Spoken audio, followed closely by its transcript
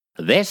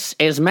This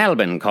is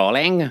Melbourne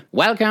calling.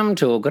 Welcome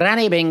to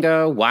Granny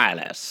Bingo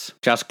Wireless.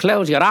 Just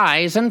close your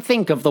eyes and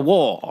think of the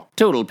war.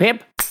 Toodle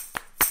pip.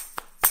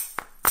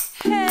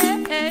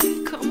 Hey,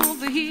 come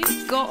over here,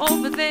 go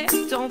over there.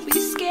 Don't be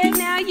scared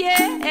now,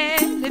 yeah.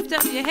 Lift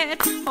up your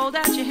head, hold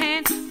out your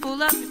hand,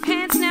 pull up your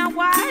pants now.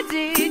 Why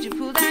did you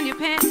pull down your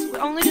pants? We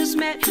only just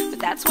met, but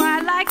that's why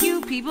I like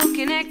you. People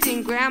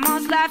connecting,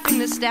 grandma's laughing,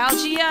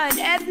 nostalgia and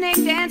ethnic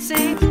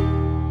dancing.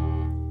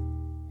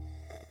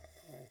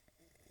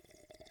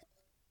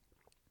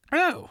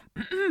 Oh,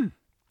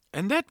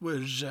 and that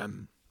was,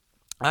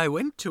 I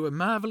Went to a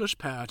Marvellous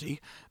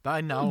Party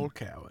by Noel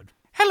Coward.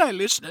 Hello,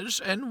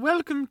 listeners, and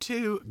welcome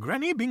to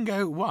Granny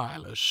Bingo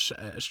Wireless,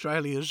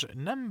 Australia's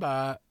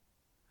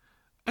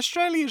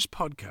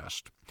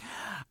podcast.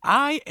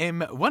 I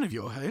am one of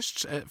your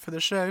hosts for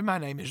the show. My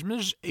name is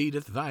Ms.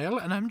 Edith Vale,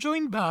 and I'm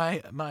joined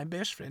by my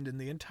best friend in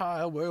the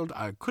entire world.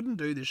 I couldn't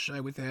do this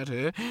show without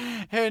her.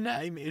 Her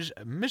name is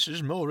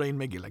Mrs. Maureen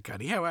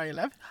McGillicuddy. How are you,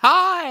 love?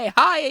 Hi,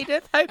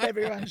 Edith. Hope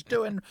everyone's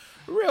doing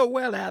real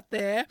well out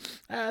there.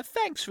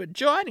 Thanks for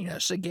joining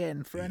us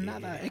again for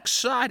another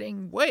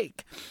exciting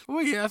week.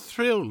 We are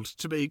thrilled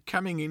to be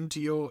coming into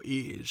your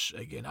ears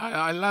again.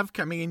 I love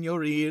coming in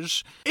your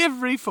ears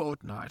every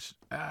fortnight.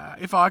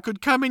 If I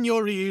could come in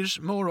your ears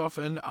more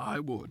often, I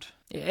would.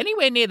 Yeah,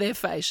 anywhere near their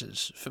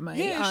faces for me.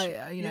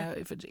 Yes. You know,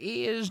 if it's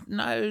ears,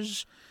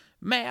 nose,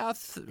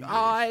 mouth,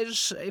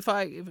 eyes,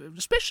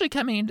 especially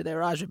coming into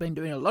their eyes. We've been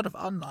doing a lot of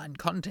online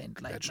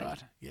content lately. That's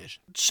right, yes.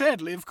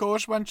 Sadly, of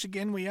course, once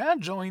again, we are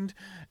joined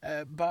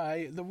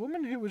by the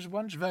woman who was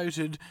once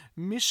voted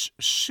Miss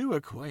Sewer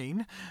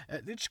Queen.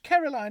 It's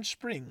Caroline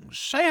Springs.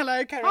 Say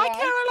hello, Caroline. Hi,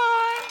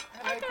 Caroline.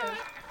 Hello, Caroline.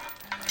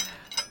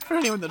 For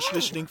anyone that's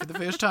listening for the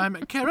first time,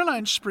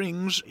 Caroline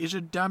Springs is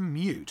a dumb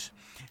mute.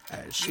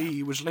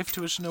 She was left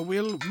to us in a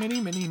will many,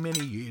 many,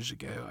 many years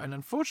ago, and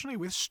unfortunately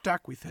we're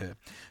stuck with her.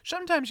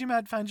 Sometimes you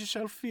might find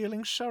yourself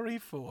feeling sorry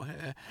for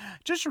her.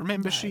 Just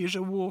remember she is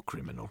a war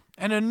criminal,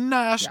 and a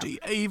nasty,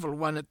 evil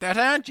one at that,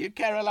 aren't you,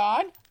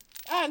 Caroline?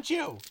 Aren't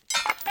you?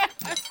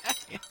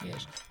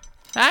 Yes.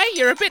 Hey,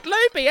 you're a bit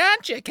loopy,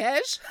 aren't you,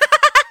 Kaz?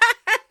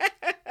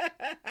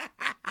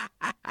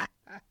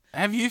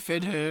 Have you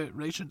fed her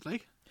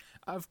recently?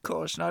 Of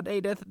course not,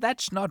 Edith.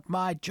 That's not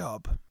my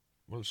job.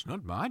 Well, it's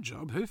not my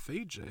job. Who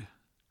feeds her?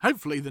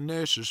 Hopefully the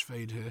nurses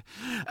feed her.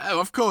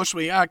 Oh, of course,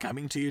 we are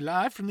coming to you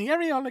live from the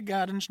Areola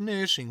Gardens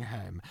nursing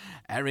home.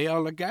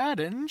 Areola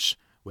Gardens,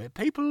 where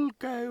people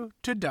go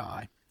to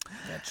die.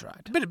 That's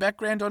right. A bit of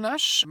background on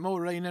us.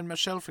 Maureen and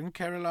myself and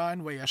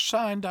Caroline, we are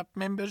signed-up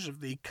members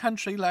of the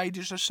Country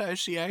Ladies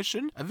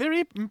Association, a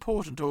very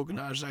important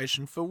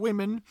organisation for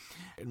women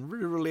in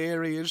rural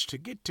areas to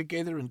get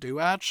together and do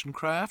arts and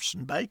crafts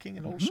and baking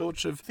and all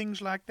sorts of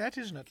things like that,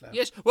 isn't it, love?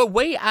 Yes, well,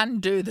 we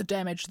undo the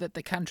damage that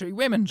the Country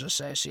Women's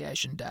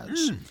Association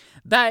does.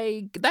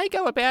 They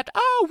go about,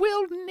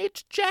 we'll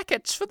knit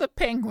jackets for the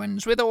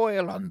penguins with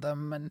oil on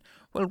them, and,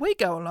 well, we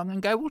go along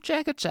and go, well,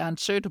 jackets aren't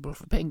suitable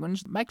for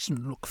penguins, it makes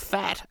them look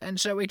fat, and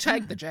so we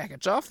take the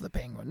jackets off the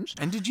penguins.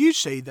 And did you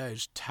see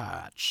those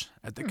tarts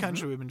at the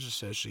Country Women's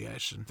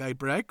Association? They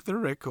broke the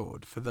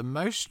record for the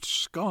most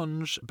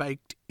scones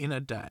baked in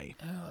a day.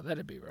 Oh,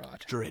 that'd be right.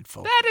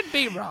 Dreadful. That'd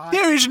be right.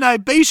 There is an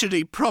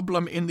obesity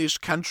problem in this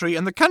country,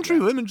 and the Country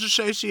Women's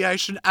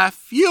Association are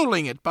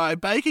fueling it by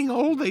baking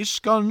all these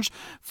scones,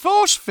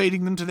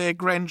 force-feeding them to their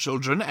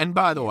grandchildren, and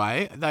by the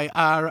way, they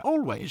are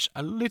always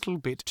a little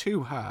bit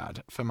too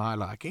hard for my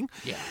liking.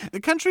 Yeah. The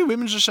Country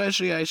Women's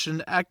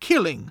Association are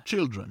killing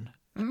children.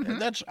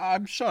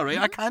 I'm sorry,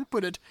 I can't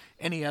put it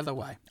any other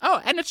way. Oh,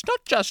 and it's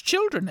not just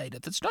children,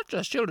 Edith. It's not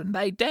just children.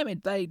 They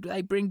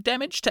bring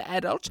damage to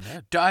adults.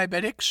 Yeah,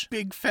 diabetics,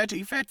 big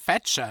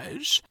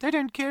fatsos. They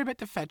don't care about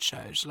the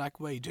fatsos like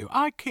we do.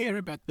 I care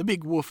about the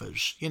big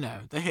woofers,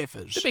 the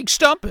heifers. The big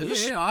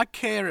stompers. Yeah, I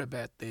care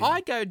about them.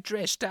 I go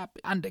dressed up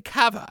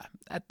undercover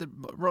at the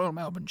Royal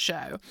Melbourne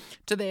Show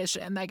to theirs,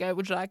 and they go,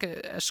 would you like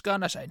a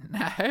scone? I say,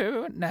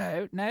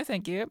 no,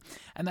 thank you.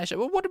 And they say,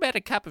 well, what about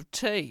a cup of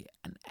tea?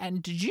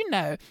 And did you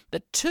know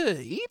that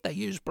tea, they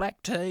use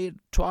black tea,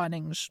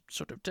 Twinings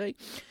sort of tea,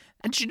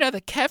 and did you know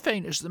that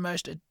caffeine is the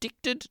most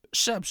addicted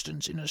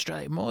substance in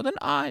Australia? More than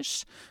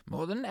ice,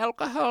 more than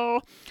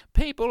alcohol.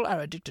 People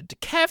are addicted to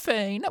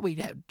caffeine.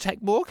 We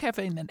take more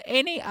caffeine than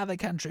any other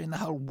country in the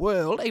whole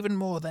world, even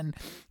more than,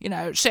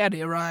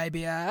 Saudi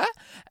Arabia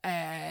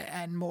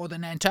and more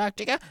than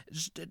Antarctica.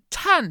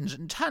 Tons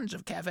and tons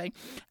of caffeine.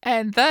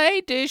 And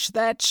they dish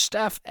that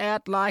stuff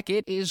out like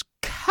it is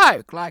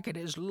Coke, like it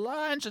is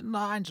lines and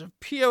lines of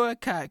pure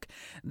Coke.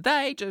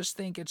 They just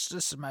think it's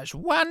just the most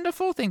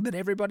wonderful thing that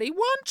everybody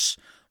wants.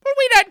 Well,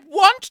 we don't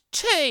want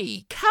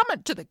tea. Come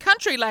to the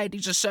Country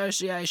Ladies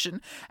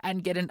Association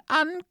and get an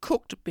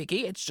uncooked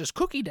bicky. It's just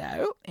cookie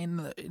dough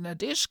in a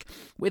disc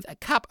with a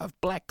cup of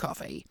black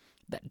coffee,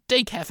 that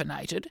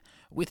decaffeinated,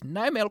 with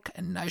no milk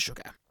and no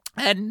sugar.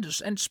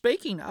 And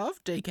speaking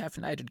of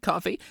decaffeinated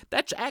coffee,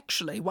 that's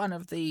actually one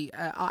of the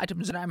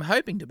items that I'm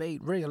hoping to be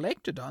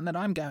re-elected on, that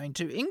I'm going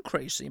to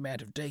increase the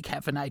amount of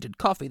decaffeinated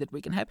coffee that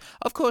we can have.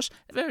 Of course,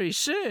 very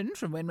soon,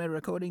 from when we're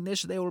recording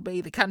this, there will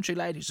be the Country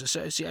Ladies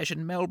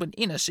Association Melbourne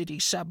Inner City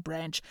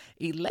Sub-Branch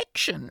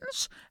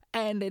elections,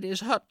 and it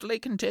is hotly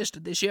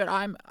contested this year.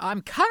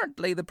 I'm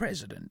currently the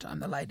president. I'm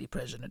the lady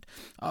president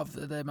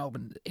of the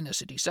Melbourne Inner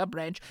City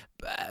Sub-Branch,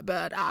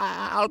 but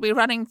I'll be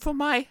running for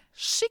my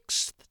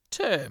 6th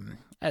term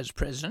as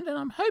president, and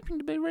I'm hoping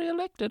to be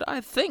re-elected.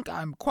 I think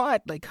I'm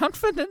quietly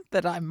confident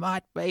that I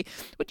might be,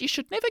 but you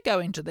should never go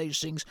into these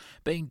things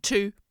being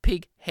too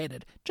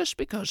pig-headed, just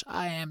because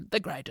I am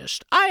the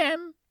greatest. I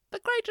am the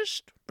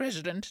greatest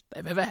president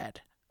they've ever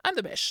had. I'm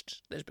the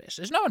best.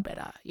 There's no one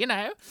better, you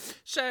know.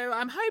 So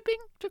I'm hoping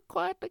to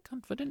quietly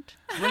confident.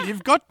 Well,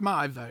 you've got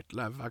my vote,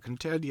 love, I can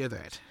tell you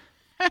that.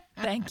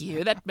 Thank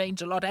you. That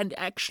means a lot. And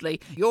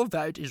actually, your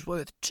vote is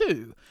worth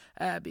 2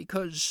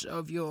 because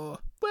of your,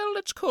 well,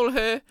 let's call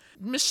her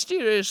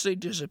mysteriously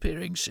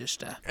disappearing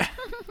sister.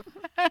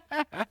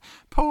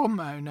 Poor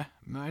Mona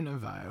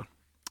Vale.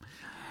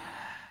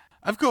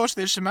 Of course,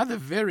 there's some other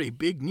very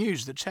big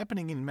news that's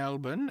happening in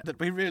Melbourne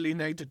that we really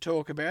need to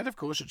talk about. Of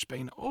course, it's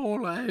been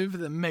all over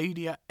the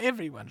media.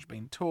 Everyone's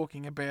been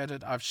talking about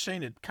it. I've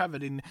seen it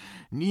covered in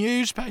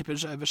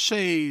newspapers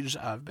overseas.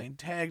 I've been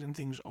tagged in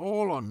things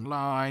all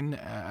online.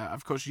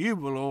 Of course, you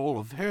will all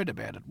have heard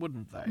about it,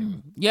 wouldn't they?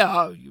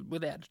 Yeah,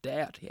 without a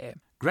doubt, yeah.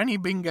 Granny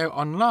Bingo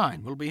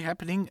Online will be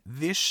happening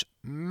this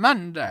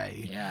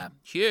Monday. Yeah,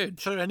 huge.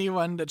 For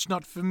anyone that's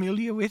not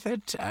familiar with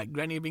it,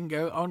 Granny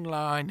Bingo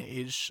Online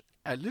is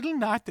a little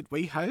night that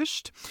we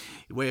host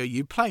where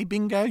you play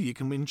bingo. You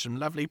can win some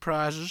lovely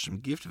prizes, some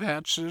gift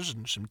vouchers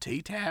and some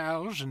tea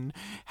towels, and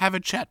have a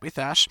chat with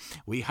us.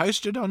 We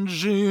host it on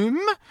Zoom,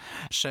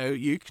 so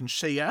you can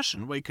see us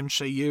and we can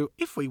see you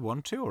if we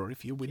want to, or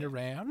if you win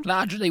around.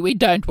 Largely, we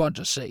don't want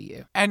to see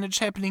you. And it's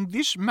happening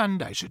this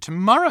Monday, so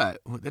tomorrow,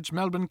 that's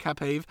Melbourne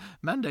Cup Eve,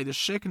 Monday the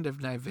 2nd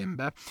of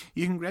November.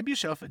 You can grab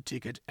yourself a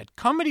ticket at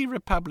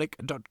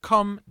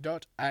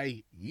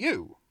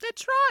comedyrepublic.com.au.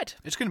 That's right.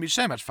 It's going to be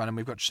so much fun, and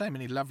we've got so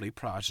many lovely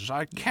prizes.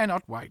 I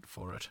cannot wait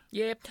for it.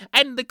 Yeah,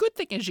 and the good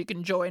thing is you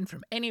can join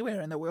from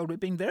anywhere in the world. We've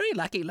been very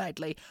lucky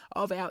lately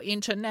of our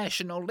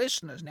international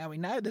listeners. Now, we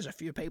know there's a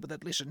few people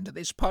that listen to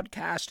this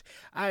podcast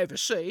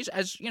overseas,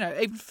 as, you know,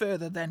 even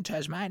further than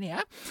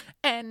Tasmania,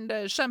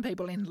 and some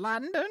people in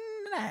London,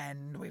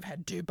 and we've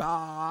had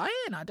Dubai,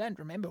 and I don't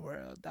remember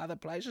where other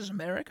places,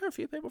 America, a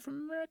few people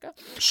from America.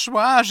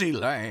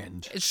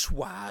 Swaziland,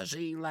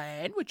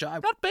 which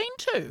I've not been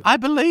to. I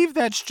believe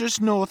that's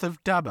just north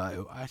of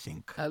Dubbo, I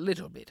think. A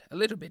little bit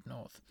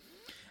north.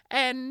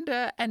 And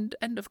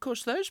of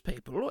course those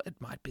people, it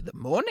might be the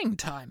morning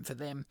time for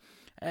them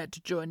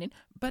to join in,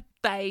 but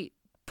they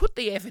put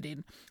the effort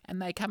in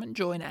and they come and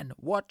join and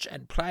watch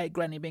and play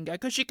Granny Bingo,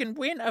 because you can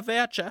win a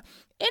voucher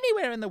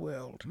anywhere in the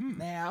world.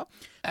 Now,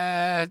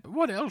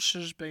 what else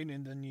has been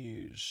in the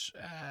news?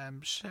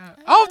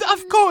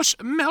 Of course,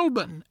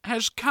 Melbourne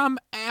has come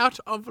out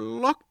of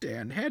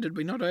lockdown. How did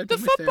we not open the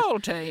with football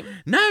that? team.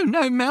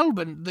 No,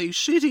 Melbourne. The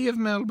city of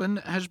Melbourne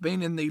has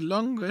been in the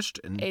longest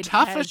and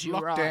toughest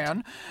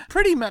lockdown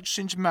pretty much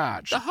since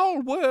March. The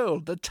whole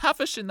world, the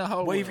toughest in the whole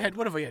world. We've had,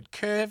 what have we had,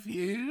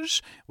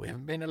 curfews. We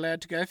haven't been allowed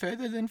to go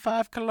further than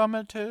 5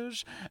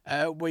 kilometres.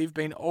 We've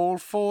been all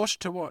forced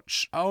to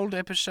watch old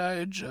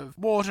episodes of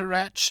Water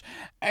Rats,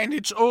 and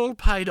it's all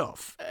paid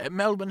off.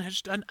 Melbourne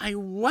has done a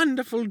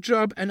wonderful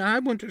job, and I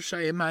want to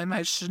say my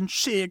most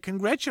sincere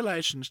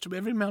congratulations to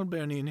every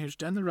Melburnian who's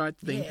done the right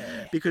thing,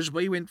 because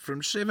we went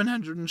from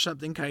 700 and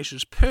something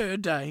cases per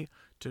day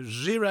to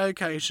 0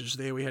 cases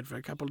there we had for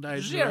a couple of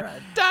days. 0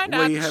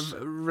 donuts. We have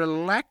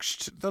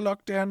relaxed the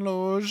lockdown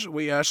laws.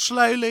 We are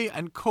slowly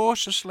and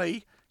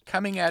cautiously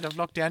coming out of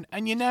lockdown.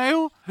 And you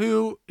know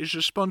who is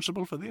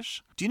responsible for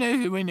this? Do you know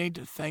who we need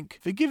to thank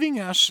for giving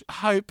us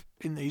hope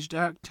in these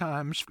dark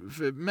times,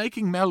 for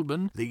making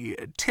Melbourne the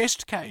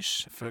test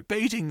case for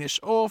beating this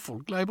awful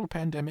global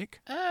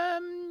pandemic?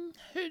 Who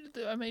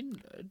do we...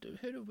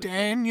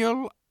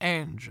 Daniel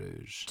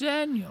Andrews.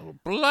 Daniel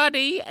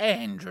bloody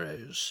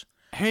Andrews.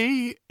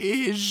 He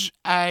is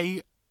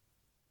a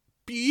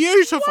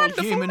beautiful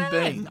Wonderful human man.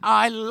 being.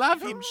 I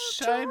love him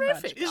so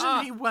terrific. much.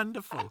 Isn't he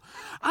wonderful?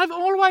 I've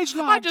always liked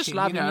him. I just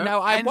love him. You know,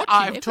 I and watch him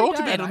I've every talked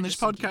day, about it and on I this just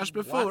think podcast he's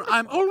before. wonderful.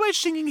 I'm always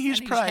singing his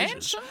And he's praises.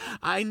 handsome.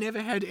 I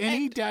never had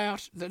any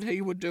doubt that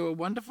he would do a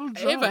wonderful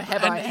job. Ever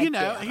have and I had you know,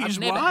 doubt. his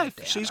I've never had wife,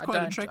 doubt. she's I quite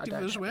don't attractive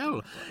as have well.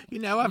 doubt. You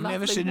know, I've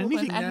never Lovely said woman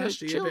anything and her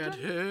nasty about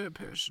children. her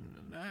person.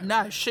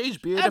 No, she's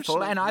beautiful,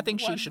 Absolutely and I think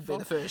she should be the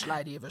wonderful. First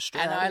Lady of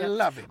Australia. And I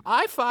love him.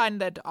 I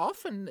find that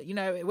often, you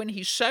know, when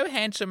he's so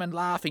handsome and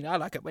laughing, I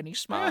like it when he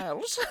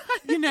smiles.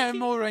 You know,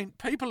 Maureen,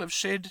 people have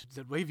said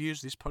that we've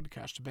used this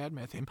podcast to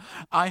badmouth him.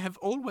 I have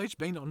always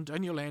been on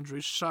Daniel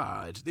Andrews'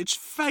 side. It's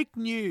fake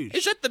news.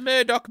 Is it the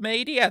Murdoch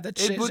media that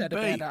It says would that be.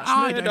 about us?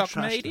 I don't Murdoch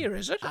trust media, them.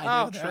 is it?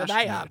 I Oh, don't trust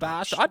they are Murdoch.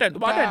 bastards. I don't read the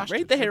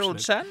Bastards, Herald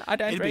absolutely. Sun. I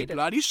don't It'd read be it.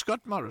 bloody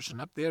Scott Morrison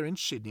up there in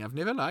Sydney. I've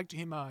never liked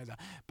him either.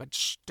 But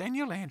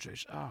Daniel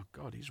Andrews, oh,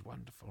 God, he's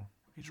wonderful.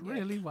 He's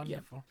really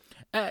wonderful.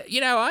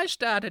 I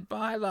started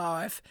my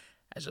life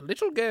as a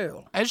little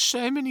girl. As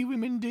so many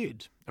women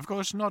did. Of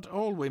course, not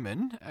all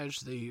women, as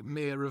the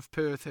Mayor of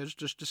Perth has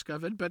just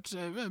discovered, but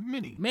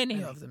many.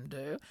 Many of them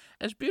do,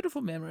 as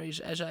beautiful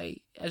memories as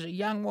a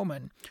young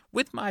woman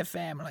with my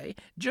family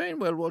during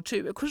World War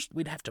II, because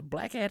we'd have to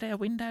black out our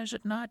windows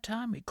at night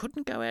time. We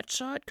couldn't go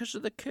outside because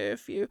of the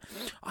curfew.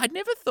 I'd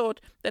never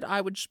thought that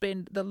I would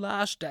spend the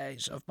last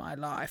days of my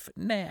life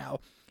now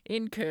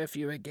in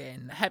curfew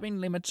again, having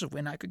limits of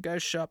when I could go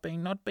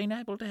shopping, not being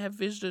able to have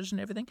visitors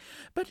and everything.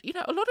 But,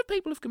 a lot of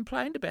people have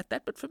complained about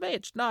that, but for me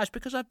it's nice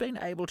because I've been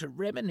able to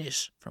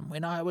reminisce from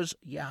when I was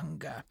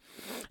younger.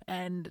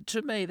 And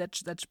to me,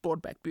 that's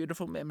brought back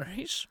beautiful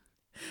memories.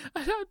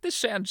 I know this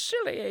sounds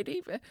silly,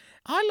 Eddie, but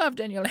I love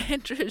Daniel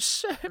Andrews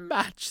so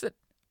much that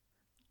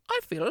I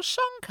feel a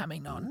song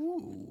coming on.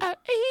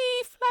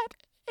 E flat,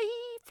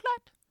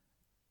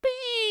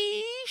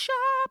 B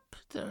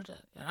sharp.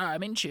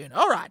 I'm in tune.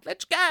 All right,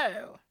 let's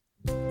go.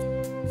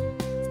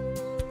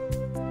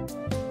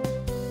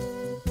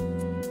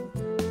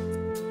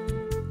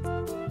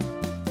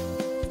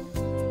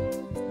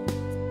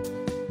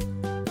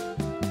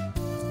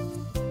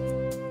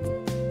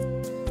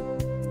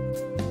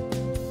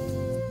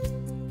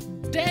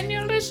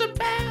 Daniel is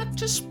about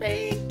to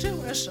speak to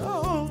us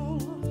all.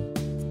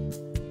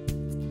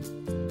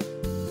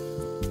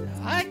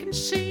 I can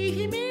see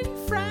him in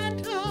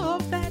front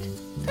of that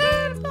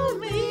purple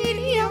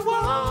media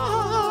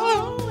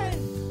wall,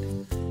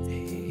 and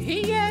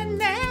he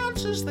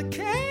announces the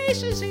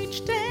cases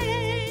each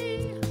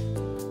day.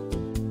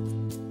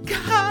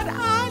 God,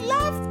 I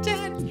love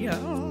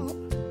Daniel.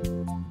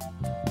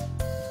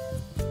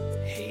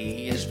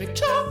 He is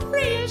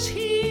Victoria's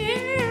hero.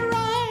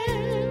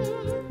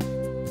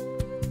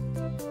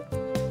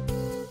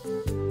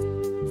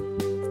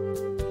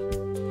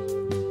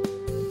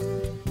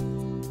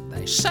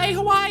 They say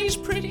Hawaii's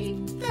pretty,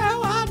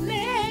 though I've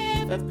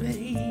never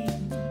been.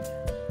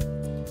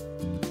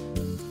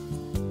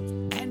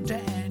 And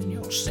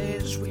Daniel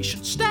says we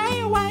should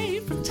stay away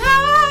from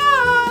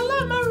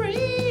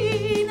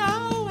Tullamarine.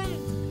 Oh,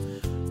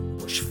 and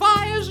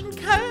bushfires and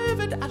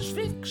COVID, us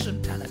Vics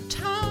have done it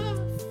tough.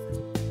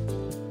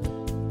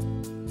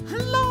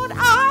 Lord,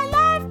 I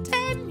love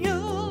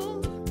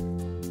Daniel.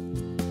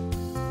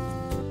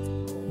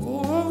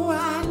 Oh,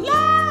 I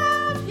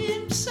love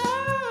him so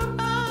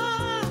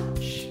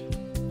much.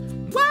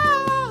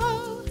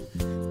 Whoa,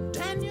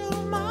 Daniel,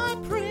 my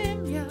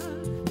premier,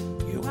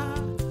 you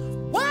are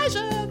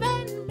wiser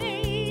than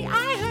me.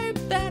 I hope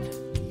that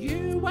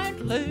you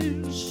won't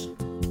lose.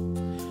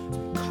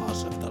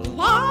 Because of the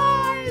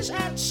lies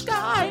at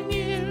Sky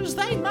News,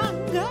 they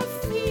monger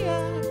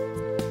fear.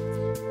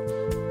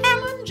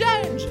 Alan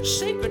Jones is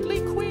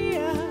secretly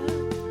queer.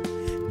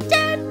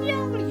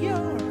 Daniel,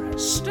 you're a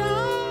star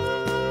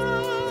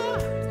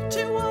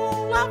to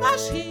all of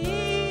us here.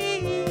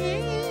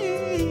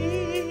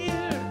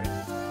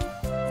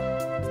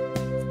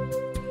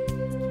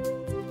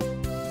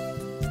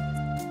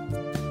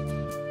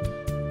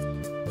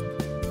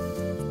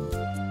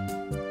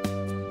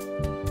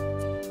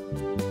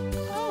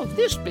 Oh,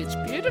 this bit's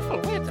beautiful.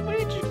 Where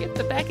did you get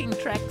the backing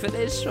track for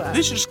this one?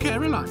 This is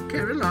Caroline.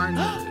 Caroline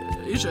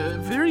is a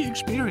very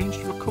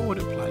experienced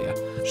recorder player.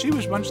 She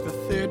was once the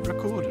third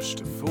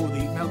recordist for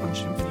the Melbourne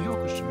Symphony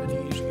Orchestra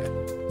many years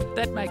ago.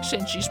 That makes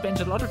sense. She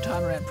spends a lot of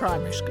time around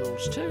primary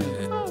schools too.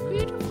 Oh,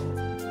 beautiful.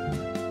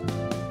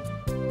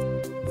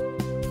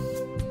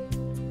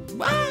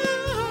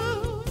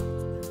 Wow,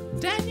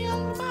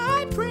 Daniel,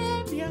 my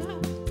premier,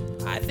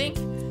 I think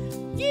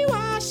you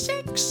are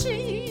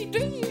sexy. Do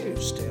you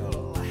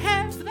still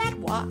have that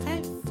wife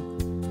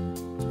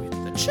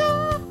with the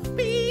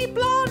choppy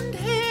blonde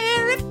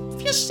hair?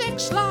 If your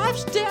sex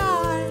life's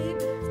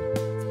died,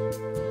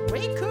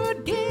 we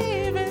could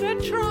give it a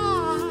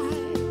try.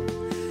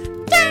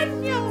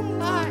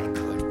 Daniel, I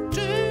could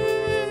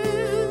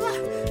do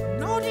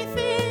naughty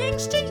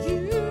things to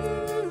you.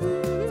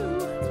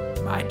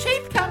 My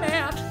teeth come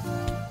out.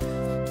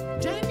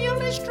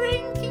 Daniel is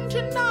drinking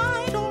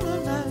tonight all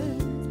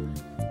alone.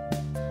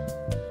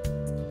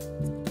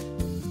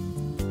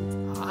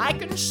 I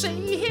can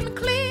see him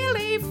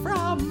clearly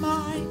from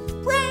my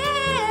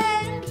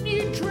brand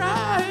new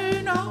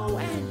drone. Oh,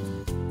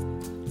 and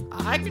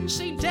I can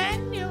see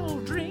Daniel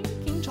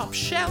drinking top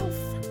shelf.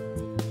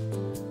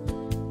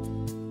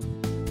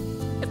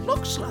 It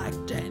looks like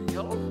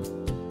Daniel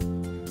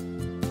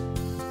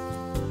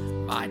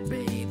might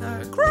be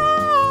the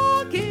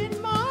grog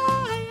in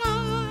my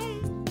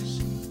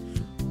eyes.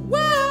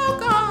 Well,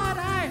 God,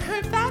 I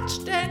hope that's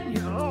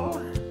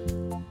Daniel.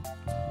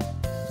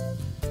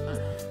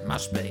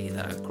 Must be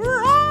the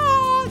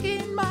grog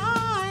in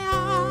my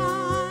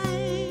eyes.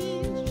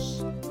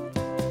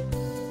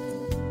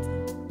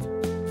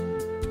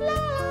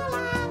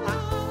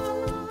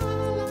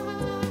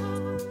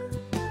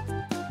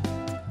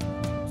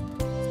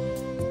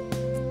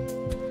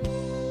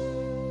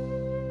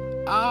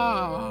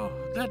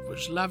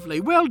 was lovely.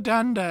 Well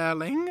done,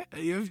 darling.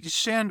 You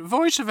sound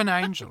voice of an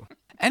angel.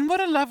 And what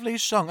a lovely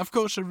song. Of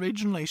course,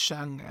 originally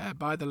sung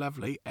by the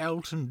lovely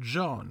Elton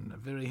John, a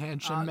very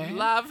handsome man.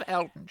 Love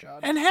Elton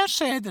John. And how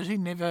sad that he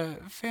never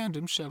found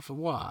himself a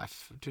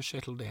wife to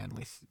settle down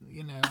with.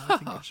 You know, I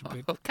think it's a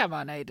bit Oh, come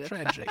on, Edith.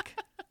 tragic.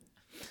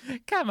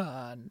 Come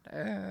on.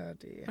 Oh,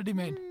 dear. What do you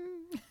mean?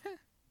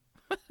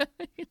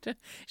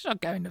 He's not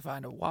going to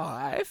find a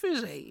wife,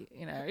 is he?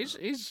 You know,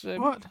 he's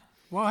What?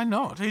 Why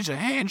not? He's a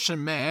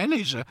handsome man.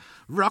 He's a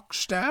rock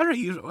star.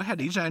 He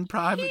had his own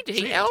private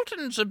Edie, jet.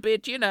 Elton's a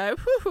bit, you know,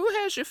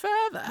 how's your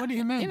father? What do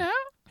you mean? You know?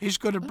 He's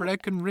got a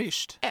broken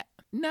wrist.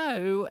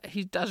 No,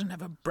 he doesn't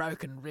have a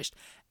broken wrist.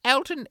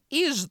 Elton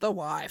is the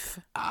wife.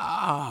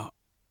 Oh.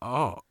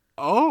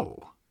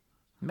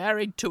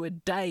 Married to a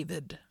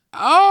David.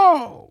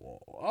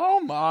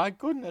 Oh my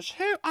goodness.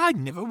 Who? I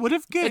never would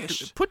have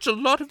guessed. It puts a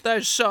lot of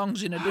those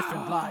songs in a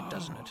different light,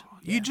 doesn't it?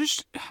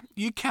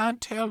 You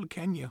can't tell,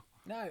 can you?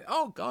 No.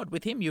 Oh, God,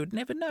 with him you'd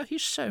never know.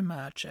 He's so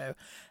macho.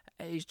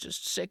 He's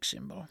just sex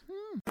symbol.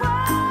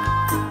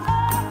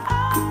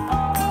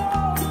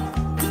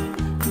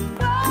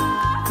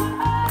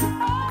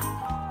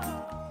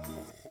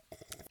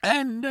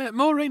 And,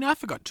 Maureen, I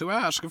forgot to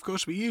ask. Of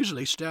course, we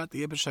usually start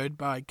the episode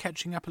by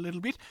catching up a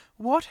little bit.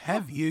 What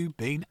have you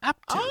been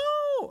up to?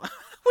 Oh,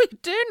 we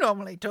do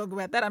normally talk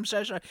about that. I'm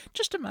so sorry.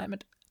 Just a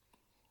moment.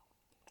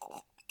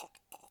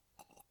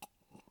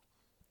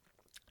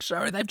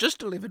 Sorry, they've just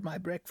delivered my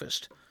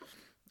breakfast.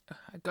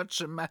 I got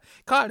some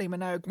Kylie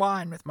Minogue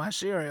wine with my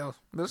cereal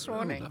this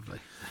morning. Lovely.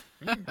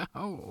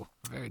 Oh,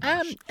 very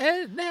nice.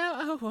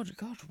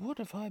 What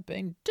have I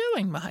been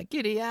doing, my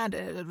giddy aunt?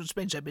 It's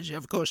been so busy,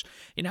 of course.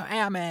 You know,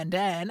 our man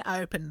Dan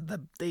opened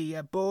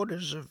the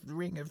borders of the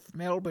Ring of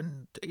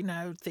Melbourne, you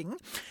know, thing.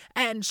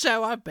 And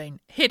so I've been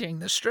hitting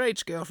the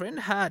streets, girlfriend,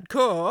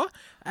 hardcore.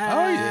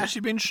 Yes,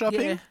 you've been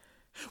shopping? Yeah.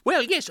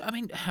 Well, yes, I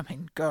mean,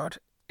 God,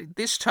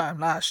 this time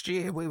last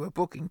year we were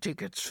booking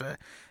tickets for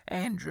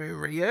Andrew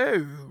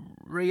Rieu.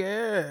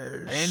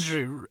 Andre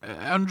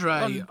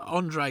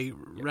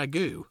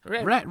Ragu.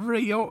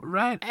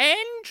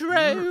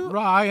 Andrew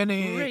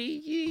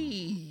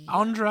Ryanair.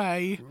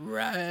 Andre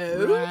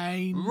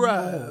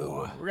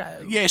Rowe.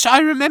 Yes, I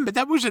remember.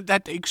 That was at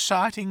that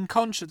exciting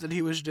concert that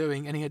he was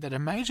doing, and he had that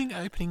amazing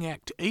opening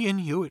act, Ian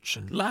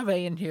Hewitson. Love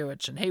Ian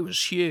Hewitson. He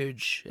was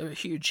huge. A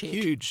huge hit.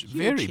 Huge,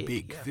 very hit,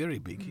 big, yeah. very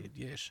big hit,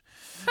 yes.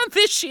 And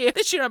this year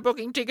I'm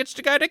booking tickets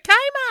to go to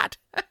Kmart.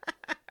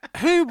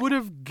 Who would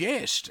have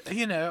guessed?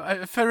 You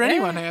know, for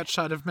anyone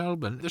outside of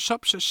Melbourne, the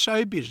shops are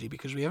so busy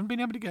because we haven't been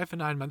able to go for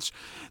 9 months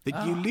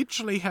that you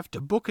literally have to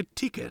book a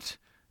ticket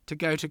to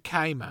go to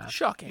Kmart.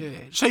 Shocking. Yeah.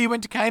 So you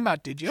went to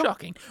Kmart, did you?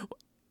 Shocking.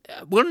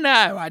 Well,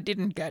 no, I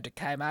didn't go to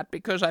Kmart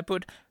because I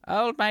put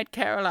old mate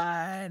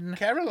Caroline.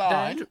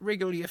 Caroline? Don't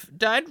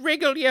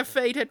wriggle your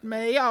feet at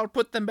me. I'll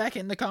put them back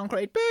in the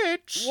concrete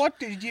boots. What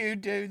did you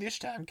do this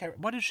time,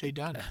 Caroline? What has she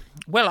done?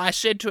 Well, I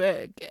said to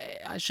her,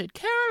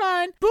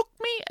 Caroline, book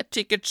me a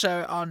ticket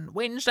so on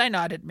Wednesday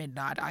night at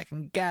midnight I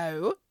can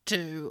go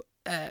to...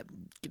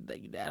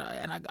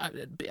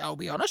 I'll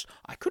be honest,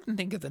 I couldn't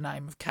think of the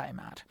name of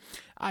Kmart.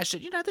 I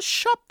said, the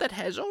shop that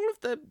has all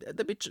of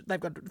the bits. They've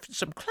got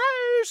some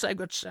clothes, they've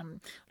got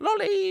some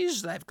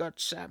lollies, they've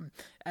got some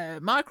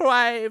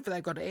microwave,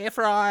 they've got air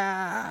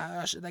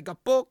fryer. I said, they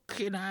got book.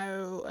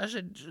 I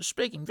said,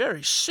 speaking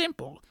very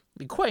simple,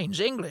 the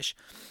Queen's English.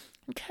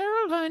 And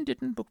Caroline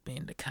didn't book me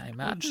into Kmart.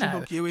 What did she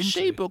book you into?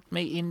 She booked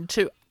me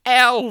into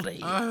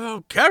Aldi.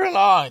 Oh,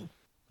 Caroline!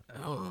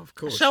 Oh, of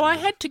course. So I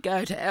had to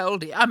go to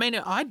Aldi. I mean,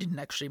 I didn't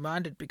actually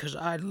mind it because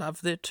I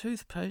love their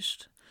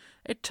toothpaste.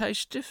 It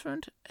tastes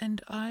different,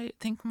 and I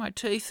think my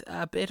teeth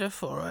are better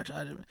for it.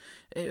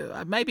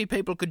 Maybe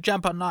people could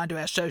jump online to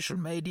our social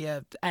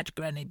media at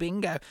Granny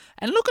Bingo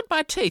and look at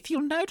my teeth.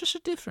 You'll notice a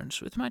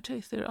difference with my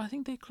teeth. I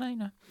think they're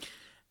cleaner.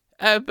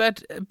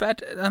 But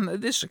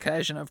on this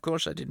occasion, of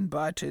course, I didn't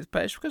buy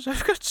toothpaste because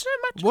I've got so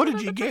much. What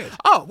did you get?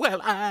 Oh,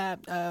 well,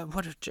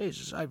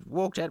 Jesus, I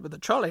walked out with a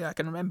trolley, I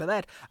can remember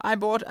that. I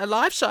bought a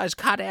life-size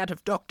cutout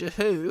of Doctor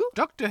Who.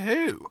 Doctor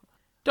Who?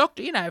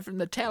 Doctor, from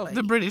the telly.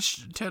 The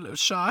British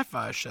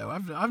sci-fi show.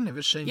 I've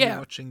never seen you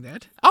watching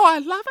that. Oh, I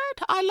love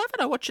it.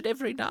 I watch it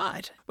every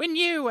night. When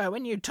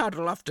you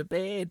toddle off to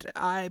bed,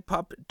 I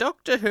pop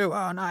Doctor Who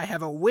on. I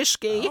have a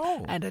whiskey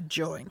and a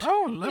joint.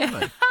 Oh,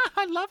 lovely.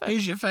 I love it.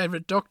 Who's your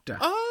favourite Doctor?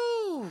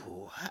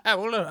 Well,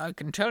 I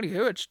can tell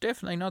you it's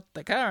definitely not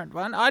the current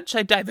one. I'd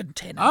say David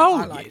Tennant. Oh,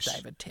 I like yes.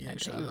 David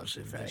Tennant. Yes, He I was a love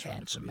him. very That's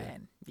handsome wonderful,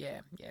 man.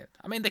 Yeah.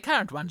 I mean, the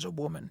current one's a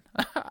woman.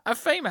 A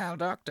female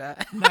doctor.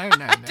 No.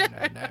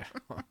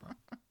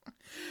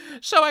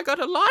 So I got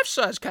a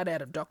life-size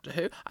cutout of Doctor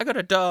Who. I got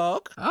a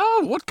dog.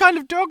 Oh, what kind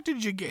of dog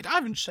did you get? I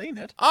haven't seen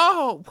it.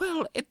 Oh,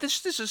 well,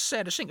 this is the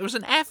saddest thing. It was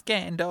an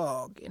Afghan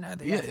dog,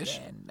 the Yes.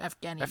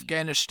 Afghani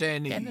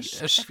Afghanistan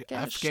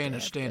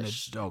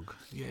dog,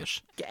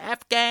 yes.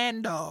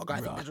 Afghan dog, I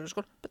think that's what it's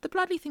called. But the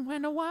bloody thing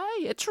ran away.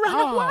 It's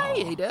run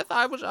away, Edith.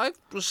 I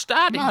was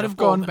starting Might to have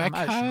form gone an back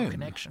emotional home.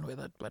 connection with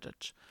it, but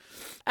it's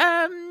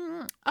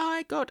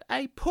I got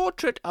a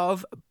portrait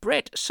of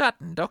Brett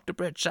Sutton, Dr.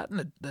 Brett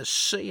Sutton, the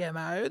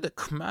CMO, the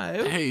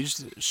CMO.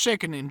 He's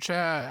second in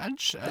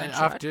charge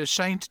after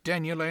Saint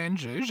Daniel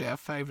Andrews, our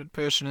favourite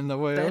person in the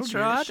world. That's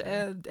right,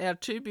 our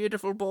two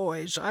beautiful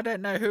boys. I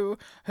don't know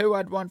who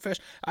I'd want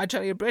first. I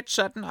tell you, Brett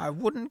Sutton, I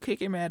wouldn't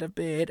kick him out of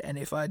bed, and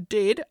if I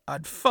did,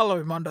 I'd follow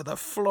him onto the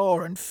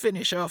floor and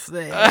finish off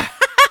there.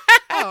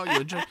 Oh,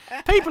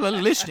 people are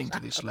listening to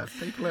this, love.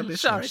 People are listening.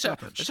 Sorry,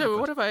 Stop it. So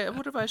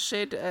what have I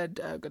said?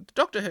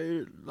 Doctor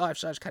Who,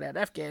 life-size cutout,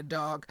 Afghan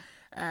dog,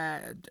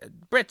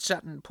 Brett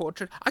Sutton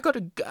portrait. I got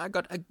a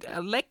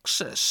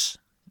Lexus,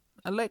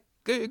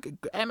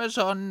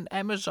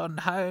 Amazon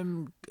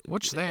Home.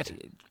 What's that?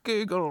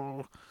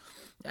 Google,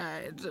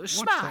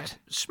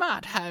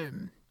 smart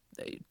home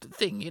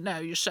thing.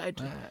 You say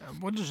to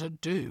what does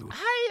it do?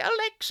 Hey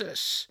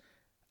Alexis,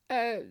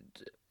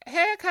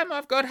 how come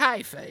I've got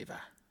hay fever?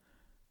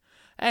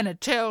 And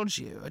it tells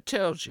you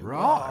Right.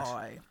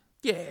 why.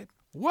 Yeah.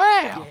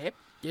 Wow. Yeah.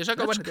 Yes, I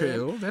got one of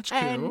them. That's cool.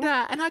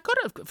 And I got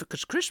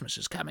because Christmas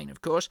is coming,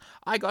 of course.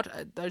 I got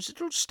those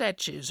little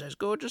statues, those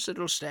gorgeous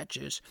little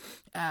statues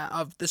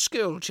of the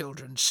school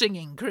children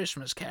singing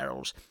Christmas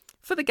carols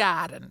for the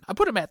garden. I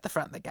put them at the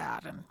front of the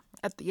garden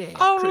at Christmas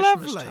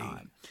lovely.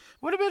 time.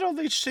 What about all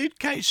these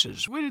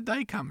suitcases? Where did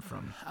they come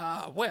from?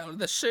 Well,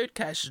 the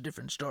suitcase is a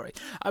different story.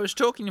 I was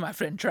talking to my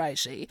friend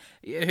Tracy,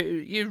 who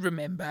you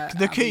remember...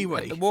 The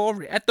Kiwi.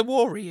 At the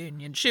war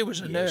reunion. She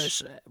was a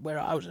nurse, where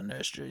I was a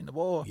nurse during the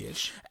war.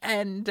 Yes.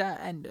 And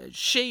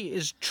she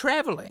is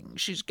travelling.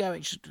 She's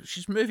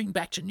moving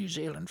back to New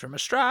Zealand from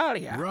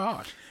Australia.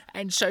 Right.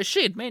 And so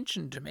she had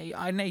mentioned to me,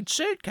 I need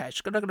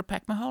suitcases, because I've got to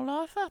pack my whole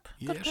life up.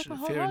 Yes,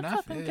 fair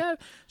enough. And go.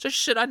 So she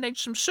said, I need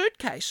some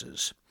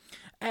suitcases.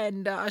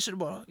 And I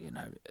said, well,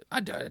 I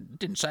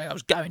didn't say I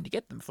was going to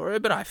get them for her,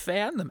 but I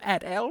found them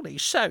at Aldi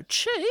so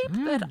cheap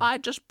that I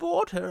just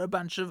bought her a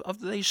bunch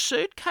of these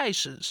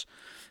suitcases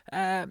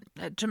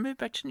to move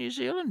back to New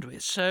Zealand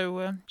with.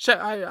 So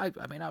I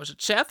was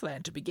at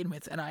Southland to begin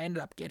with, and I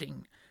ended up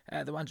getting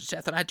the ones at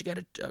Southland. I had to go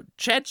to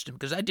Chadstone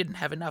because I didn't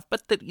have enough.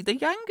 But the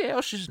young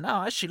girl, she's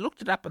nice. She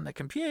looked it up on the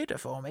computer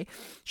for me.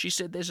 She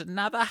said there's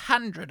another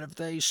 100 of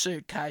these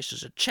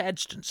suitcases at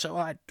Chadstone. So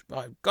I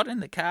got in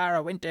the car. I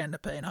went down the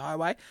Pean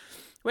Highway,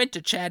 went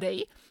to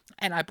Chaddy,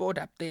 and I bought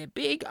up there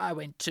big. I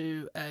went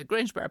to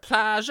Greensboro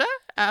Plaza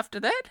after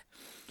that,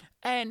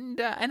 and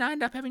I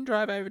ended up having to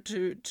drive over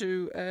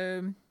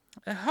to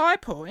High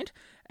Point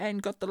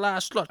and got the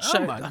last lot.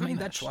 So,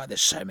 that's why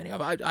there's so many of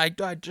them.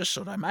 I just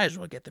thought I may as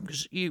well get them,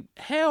 because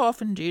how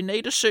often do you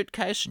need a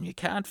suitcase and you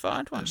can't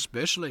find one?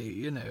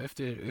 Especially,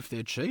 if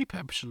they're cheap,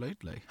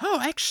 absolutely. Oh,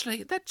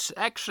 actually, that's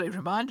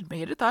reminded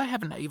me, Edith, I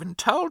haven't even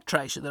told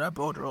Tracy that I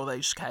bought her all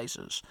these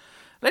cases.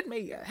 Let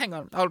me, hang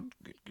on, I'll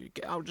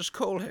just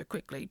call her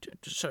quickly.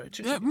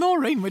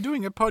 Maureen, we're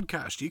doing a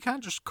podcast. You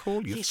can't just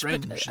call your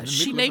friends. But,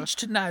 she needs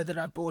to know that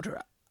I bought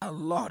her a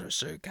lot of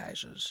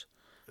suitcases.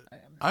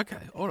 Okay,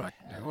 all right.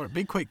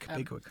 Be quick.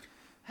 Hey,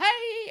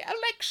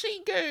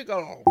 Alexi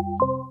Google.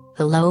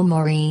 Hello,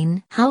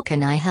 Maureen. How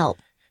can I help?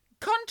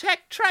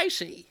 Contact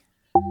Tracy.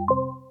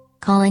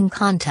 Calling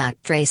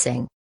contact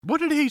tracing.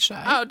 What did he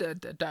say? Oh, I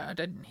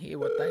didn't hear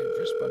what they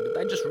responded.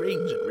 They just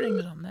rings. It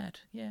rings on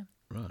that. Yeah.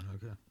 Right,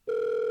 okay.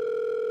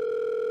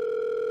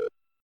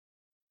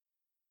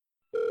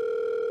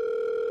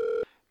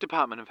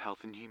 Department of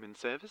Health and Human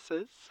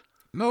Services.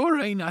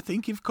 Maureen, I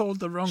think you've called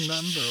the wrong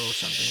number or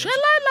something. Hello,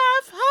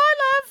 love. Hi,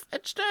 love.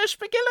 It's Nurse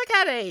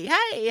McGillicuddy.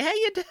 Hey,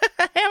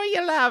 how are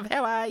you, love?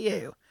 How are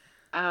you?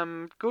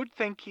 Good,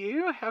 thank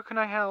you. How can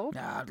I help?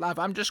 Love,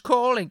 I'm just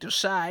calling to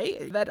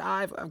say that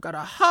I've got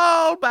a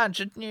whole bunch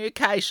of new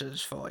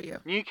cases for you.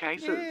 New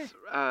cases?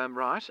 Yeah.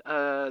 Right.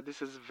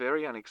 This is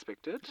very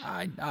unexpected.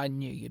 I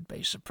knew you'd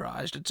be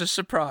surprised. It's a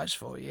surprise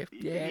for you.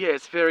 Yeah.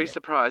 Yes, very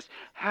surprised.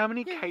 How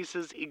many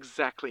cases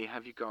exactly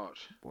have you got?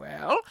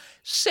 Well,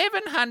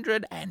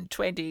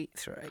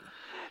 723.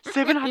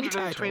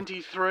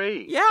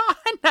 723? Yeah,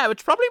 I know.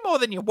 It's probably more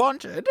than you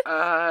wanted.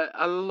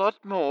 A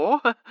lot more.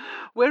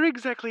 Where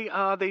exactly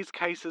are these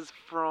cases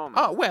from?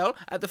 Oh, well,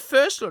 the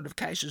first lot of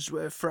cases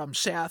were from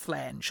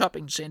Southland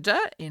Shopping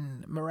Centre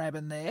in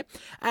Moorabbin there.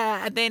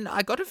 And then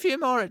I got a few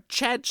more at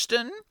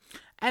Chadstone.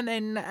 And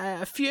then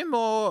a few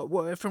more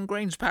were from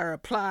Greensboro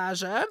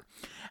Plaza.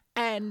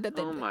 And then,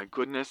 oh, my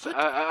goodness.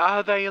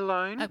 Are they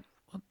alone?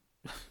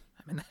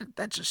 I mean,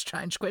 that's a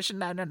strange question.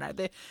 No.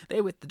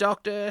 They're with the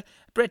doctor,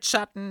 Brett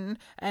Sutton,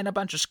 and a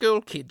bunch of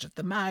school kids at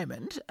the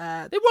moment.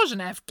 There was an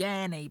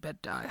Afghani, but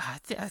I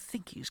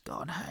think he's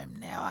gone home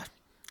now. I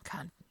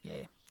can't,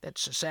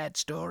 that's a sad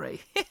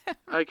story.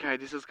 Okay,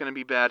 this is going to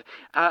be bad.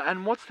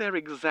 And what's their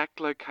exact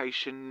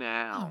location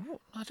now? Oh,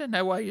 I don't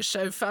know why you're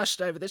so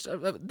fussed over this.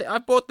 I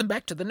brought them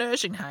back to the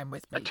nursing home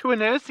with me. To a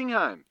nursing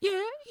home?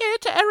 Yeah,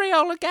 to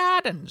Areola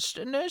Gardens,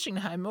 a nursing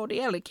home,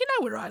 Mordialloc. You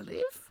know where I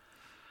live.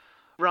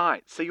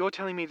 Right, so you're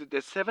telling me that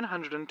there's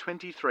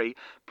 723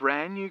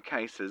 brand new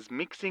cases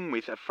mixing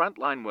with a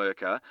frontline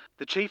worker,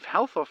 the chief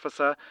health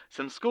officer,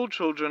 some school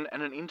children,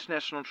 and an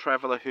international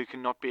traveller who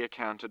cannot be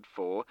accounted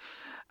for.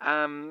 Okay,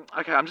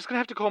 I'm just going to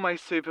have to call my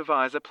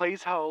supervisor.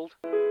 Please hold.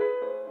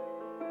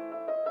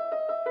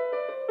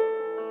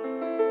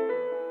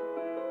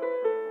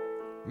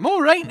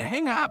 Maureen,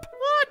 hang up.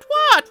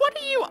 What? What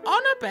are you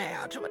on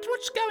about?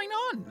 What's going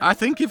on? I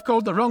think you've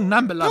called the wrong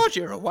number, love. God,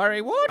 you're a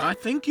worrywart. I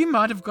think you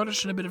might have got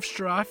us in a bit of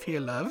strife here,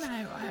 love.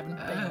 No, I haven't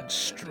been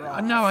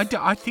strife. No,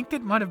 I think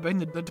that might have been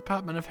the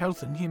Department of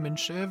Health and Human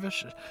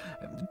Services.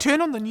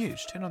 Turn on the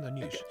news.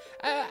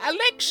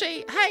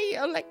 Alexi, hey,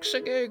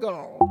 Alexa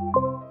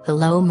Google.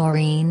 Hello,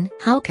 Maureen.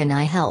 How can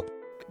I help?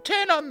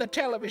 Turn on the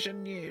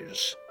television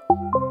news.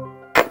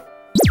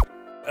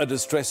 A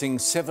distressing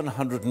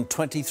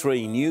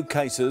 723 new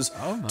cases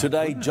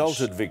today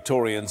jolted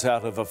Victorians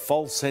out of a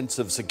false sense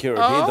of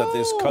security that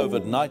this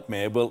COVID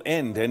nightmare will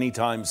end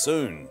anytime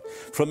soon.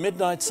 From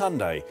midnight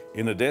Sunday,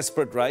 in a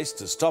desperate race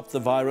to stop the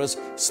virus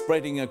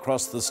spreading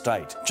across the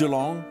state,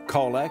 Geelong,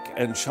 Colac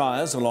and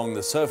Shires along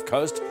the Surf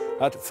Coast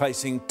are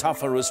facing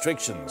tougher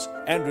restrictions.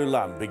 Andrew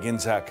Lunn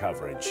begins our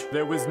coverage.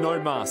 There was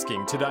no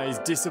masking today's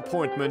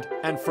disappointment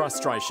and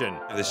frustration.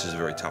 This is a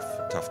very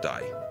tough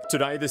day.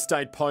 Today, the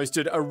state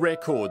posted a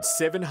record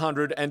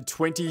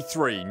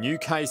 723 new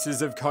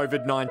cases of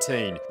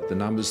COVID-19. The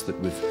numbers that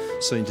we've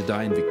seen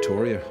today in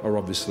Victoria are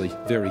obviously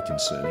very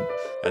concerning.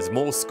 As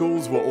more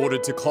schools were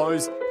ordered to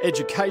close,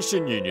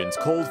 education unions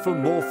called for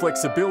more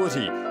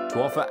flexibility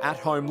to offer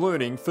at-home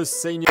learning for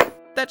seniors.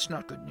 That's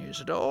not good news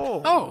at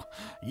all. Oh,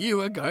 you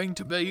are going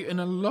to be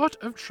in a lot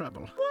of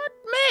trouble. What,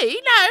 me?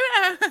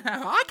 No,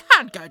 I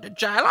can't go to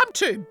jail. I'm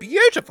too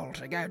beautiful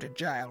to go to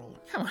jail.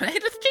 Come on,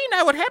 Edith, do you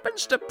know what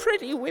happens to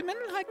pretty women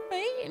like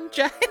me in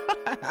jail?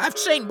 I've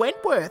seen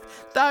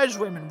Wentworth. Those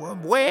women will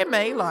wear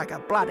me like a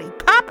bloody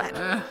puppet.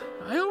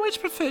 I always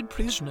preferred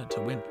Prisoner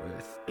to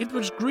Wentworth. It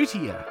was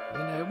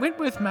grittier.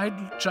 Wentworth made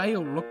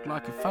jail look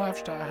like a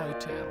 5-star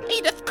hotel.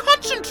 Edith,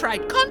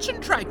 concentrate.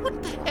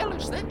 What the hell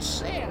is that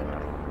sound?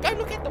 Go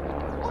look at the window.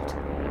 What?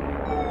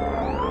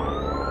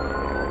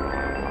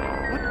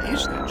 What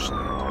is that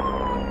sound?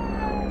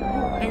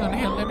 Oh, hang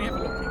on, let me have a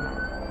look.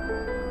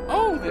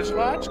 Oh, there's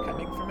lights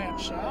coming from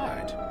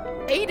outside.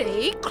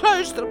 Edie,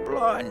 close the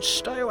blinds.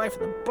 Stay away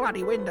from the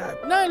bloody window.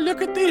 No,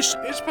 look at this.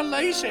 There's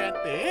police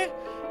out there.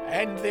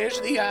 And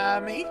there's the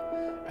army.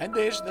 And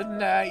there's the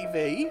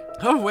navy.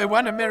 Oh, we're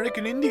one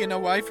American Indian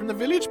away from the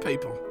village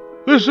people.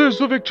 This is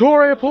the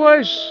Victoria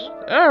Police.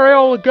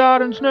 Areola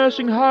Gardens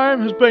Nursing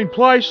Home has been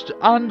placed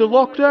under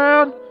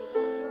lockdown.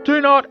 Do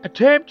not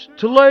attempt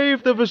to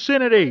leave the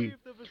vicinity.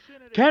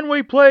 Can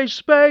we please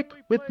speak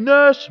with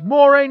Nurse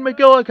Maureen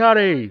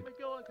McGillicuddy?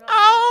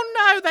 Oh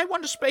no, they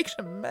want to speak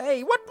to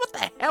me. What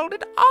the hell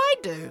did I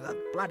do,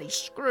 the bloody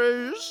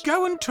screws?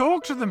 Go and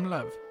talk to them,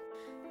 love.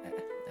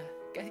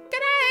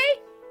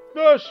 G'day.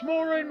 Nurse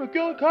Maureen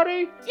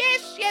McGillicuddy?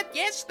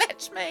 Yes,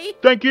 that's me.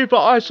 Thank you for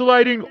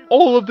isolating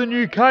all of the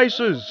new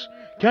cases.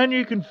 Can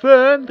you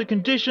confirm the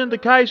condition the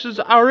cases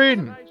are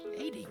in?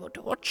 Edie,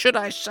 what should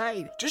I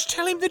say? Just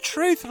tell him the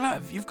truth,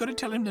 love. You've got to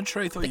tell him the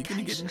truth or you're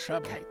going to get in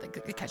trouble. Okay,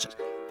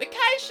 the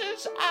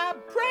cases are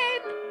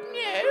brand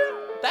new.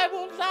 They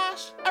will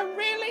last a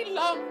really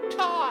long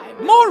time.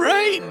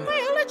 Maureen!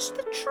 Well, it's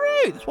the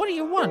truth. What do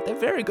you want? They're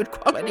very good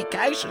quality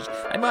cases.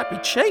 They might be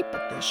cheap,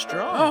 but they're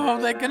strong.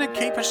 Oh, they're going to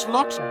keep us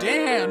locked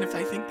down if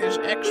they think there's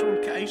actual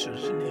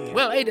cases in here.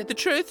 Well, Edith, the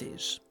truth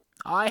is,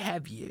 I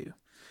have you.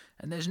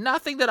 And there's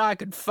nothing that I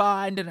could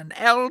find in an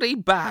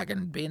Aldi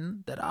bargain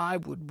bin that I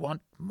would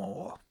want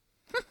more.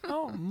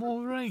 Oh,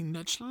 Maureen,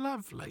 that's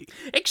lovely.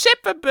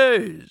 Except for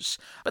booze.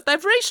 But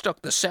they've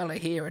restocked the cellar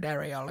here at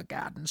Areola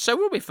Gardens, so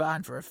we'll be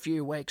fine for a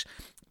few weeks.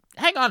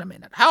 Hang on a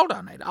minute. Hold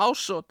on, Edith. I'll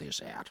sort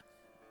this out.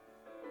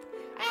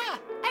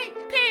 Hey,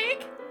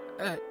 pig!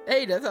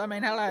 Edith,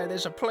 hello.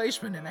 There's a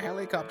policeman in a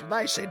helicopter.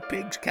 They said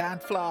pigs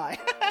can't fly.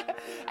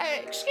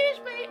 Excuse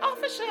me,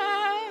 officer.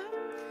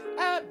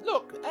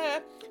 Look,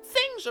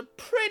 things are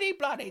pretty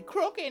bloody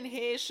crook in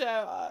here,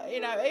 so,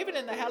 even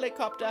in the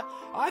helicopter,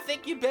 I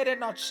think you better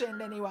not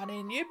send anyone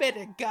in. You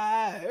better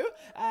go,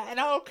 and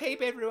I'll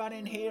keep everyone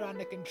in here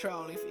under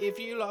control. If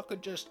you lot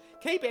could just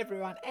keep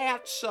everyone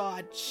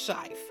outside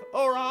safe.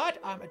 All right?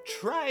 I'm a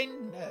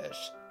trained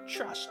nurse.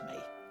 Trust me.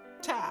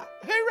 Ta.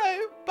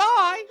 Hooroo.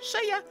 Bye.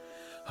 See ya.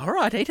 All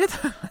right,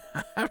 Edith.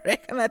 I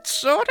reckon that's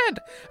sorted.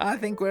 I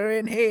think we're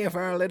in here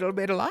for a little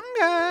bit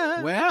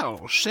longer.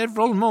 Well,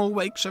 several more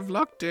weeks of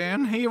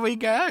lockdown. Here we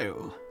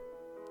go.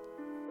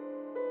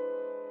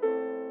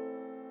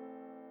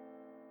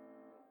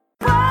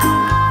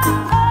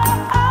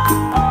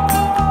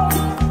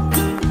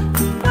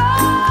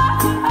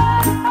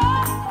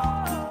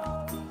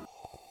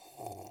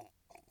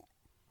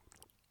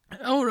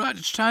 All right,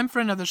 it's time for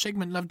another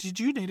segment, love. Did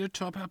you need a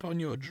top-up on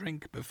your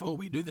drink before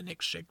we do the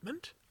next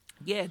segment?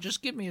 Yeah,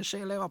 just give me a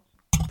second. I'll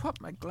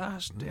pop my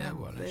glass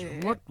down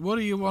there. What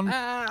do you want?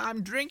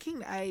 I'm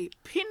drinking a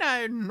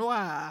Pinot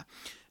Noir.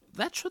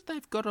 that's what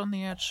they've got on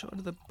the outside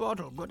of the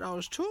bottle. But I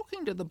was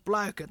talking to the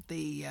bloke at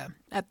the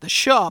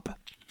shop,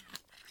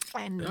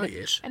 and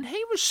and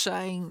he was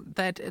saying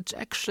that it's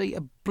actually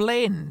a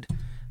blend,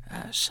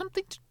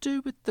 something to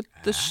do with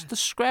the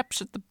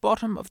scraps at the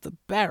bottom of the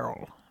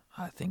barrel,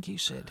 I think he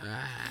said.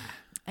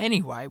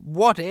 Anyway,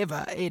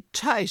 whatever, it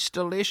tastes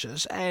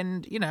delicious,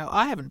 and,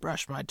 I haven't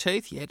brushed my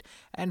teeth yet,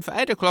 and for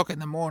 8 o'clock in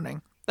the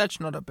morning, that's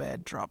not a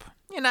bad drop,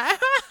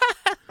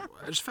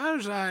 As far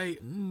as I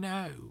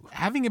know,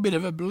 having a bit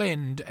of a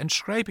blend and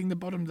scraping the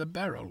bottom of the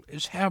barrel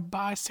is how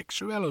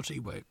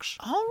bisexuality works.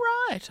 All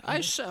right.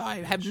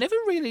 I have never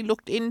really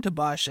looked into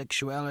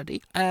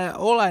bisexuality.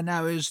 All I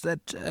know is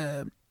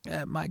that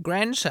my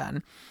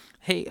grandson,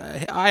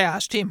 I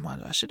asked him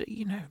once, I said,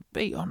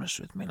 be honest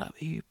with me, love,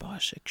 are you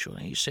bisexual?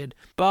 And he said,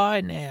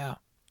 bi now,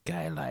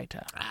 gay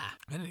later.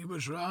 And he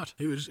was right.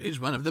 He's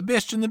one of the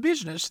best in the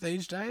business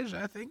these days,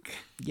 I think.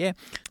 Yeah.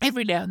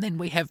 Every now and then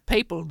we have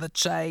people that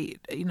say,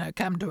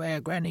 come to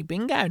our granny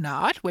bingo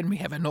night when we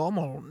have a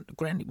normal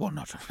granny... Well,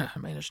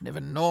 it's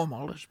never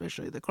normal,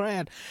 especially the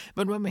crowd.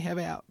 But when we have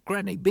our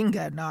granny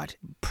bingo night,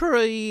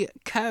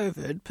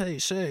 pre-COVID,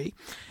 PC...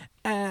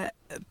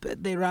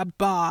 but there are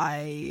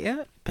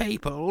bi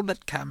people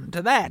that come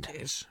to that.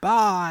 Yes.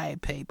 Bi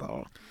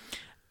people.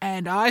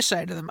 And I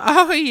say to them,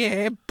 oh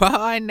yeah,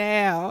 bi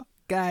now,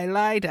 gay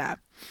later.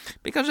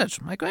 Because that's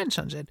what my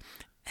grandson said.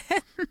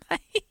 And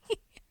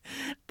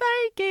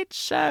they get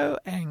so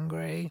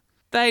angry.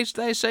 They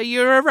say,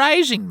 you're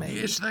erasing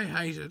me. Yes, they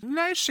hate it.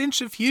 No sense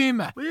of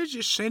humour. Where's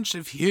your sense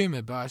of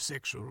humour,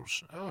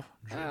 bisexuals?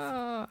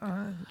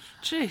 Oh,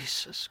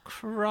 Jesus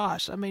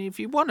Christ. I mean, if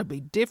you want to be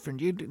different,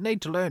 you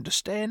need to learn to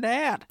stand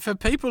out. For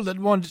people that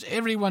want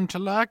everyone to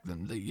like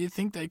them, you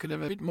think they could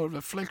have a bit more of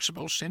a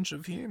flexible sense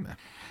of humour.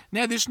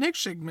 Now, this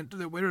next segment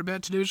that we're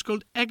about to do is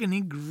called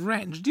Agony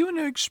Grands. Do you want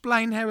to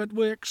explain how it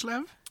works,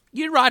 love?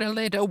 You write a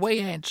letter,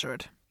 we answer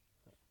it.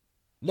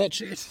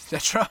 That's it.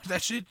 That's right.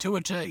 That's it to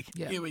a T.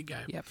 Yep. Here we go.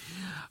 Yep.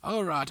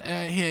 All right.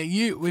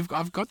 Here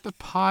I've got the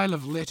pile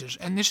of letters,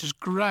 and this has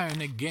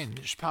grown again.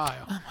 This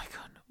pile. Oh my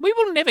God. We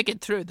will never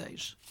get through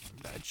these.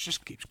 It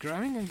just keeps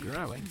growing and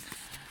growing.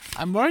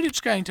 I'm worried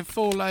it's going to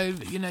fall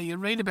over. You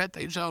read about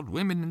these old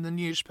women in the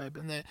newspaper,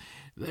 and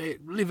they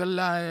live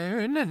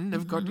alone, and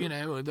they've got,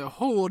 the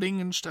hoarding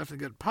and stuff. They've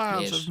got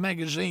piles of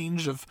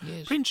magazines of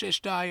Princess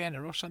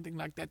Diana or something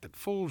like that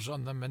falls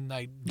on them, and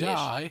they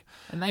die. Yes.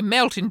 And they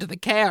melt into the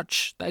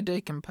couch. They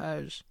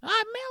decompose.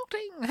 I'm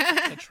melting.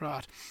 That's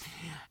right.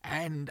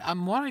 And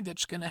I'm worried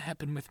that's going to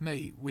happen with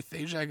me, with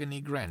these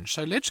Agony Grands.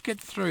 So let's get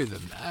through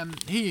them.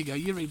 Here you go.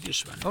 You read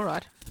this one. All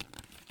right.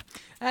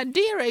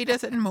 Dear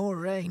Edith and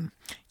Maureen,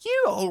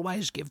 you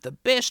always give the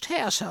best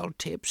household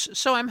tips,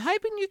 so I'm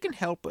hoping you can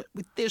help it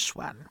with this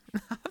one.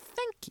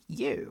 Thank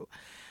you.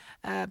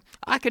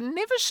 I can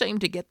never seem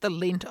to get the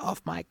lint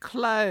off my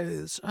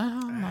clothes.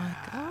 Oh, my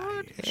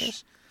God,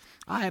 yes.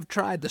 I have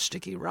tried the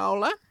sticky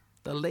roller,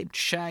 the lint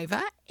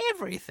shaver,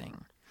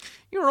 everything.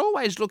 You're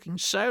always looking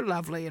so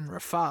lovely and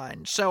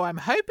refined, so I'm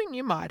hoping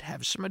you might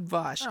have some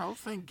advice. Oh,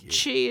 thank you.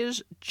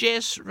 Cheers,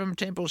 Jess from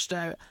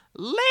Templestowe.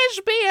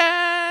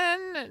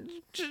 Lesbian!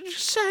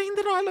 Saying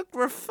that I look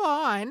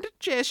refined?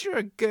 Jess, you're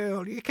a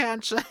girl. You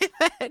can't say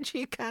that.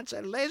 You can't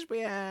say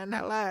lesbian.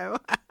 Hello.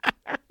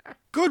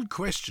 Good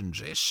question,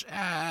 Jess.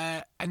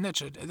 And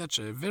that's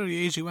a very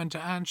easy one to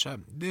answer.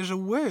 There's a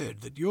word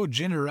that your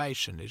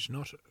generation is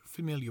not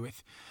familiar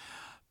with.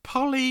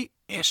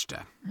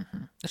 Polyester.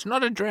 Mm-hmm. It's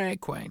not a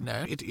drag queen.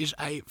 No, it is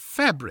a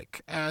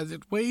fabric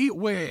that we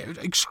wear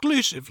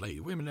exclusively.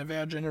 Women of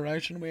our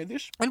generation wear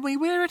this, and we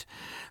wear it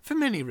for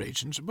many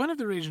reasons. One of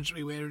the reasons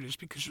we wear it is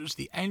because it's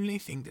the only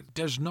thing that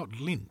does not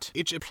lint.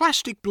 It's a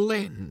plastic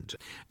blend.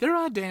 There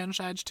are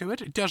downsides to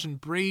it. It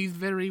doesn't breathe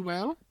very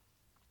well.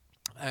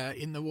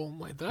 In the warm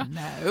weather.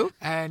 No.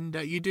 And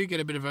you do get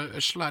a bit of a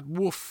slight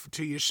woof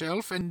to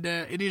yourself, and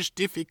it is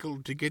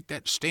difficult to get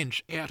that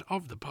stench out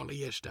of the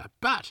polyester.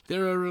 But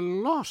there are a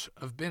lot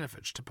of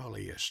benefits to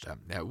polyester.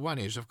 Now, one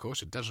is, of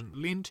course, it doesn't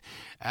lint.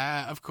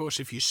 Of course,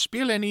 if you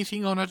spill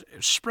anything on it,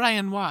 spray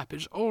and wipe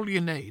is all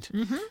you need.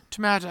 Mm-hmm.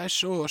 Tomato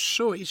sauce,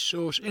 soy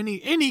sauce,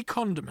 any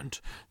condiment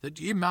that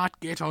you might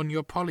get on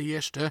your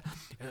polyester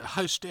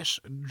hostess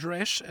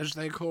dress, as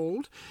they're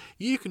called,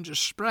 you can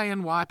just spray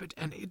and wipe it,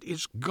 and it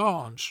is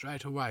gone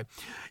straight away.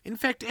 In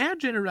fact, our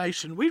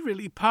generation, we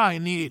really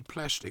pioneered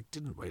plastic,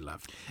 didn't we,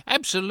 love?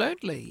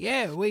 Absolutely,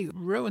 yeah. We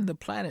ruined the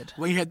planet.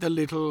 We had the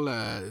little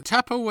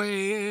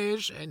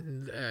Tupperwares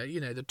and,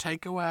 the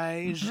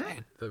takeaways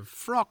and the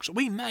frocks.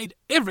 We made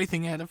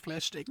everything out of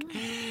plastic.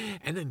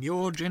 And then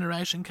your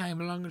generation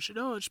came along and said,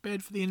 oh, it's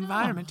bad for the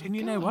environment. And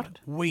you know what?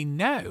 We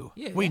know.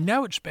 Yeah. We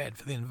know it's bad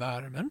for the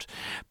environment,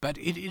 but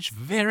it is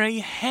very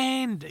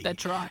handy.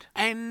 That's right.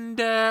 And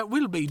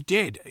we'll be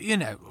dead,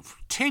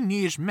 10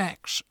 years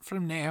max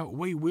from now,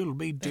 we will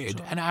be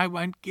dead, and I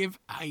won't give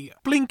a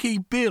blinky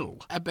bill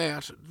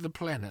about the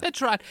planet.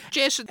 That's right.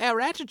 Jess,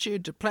 our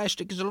attitude to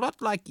plastic is a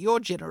lot like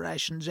your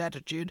generation's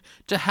attitude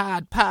to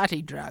hard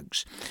party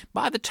drugs.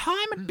 By the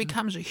time it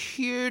becomes a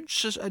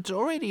huge, it's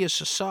already a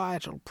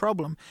societal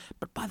problem,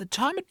 but by the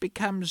time it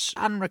becomes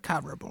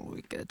unrecoverable,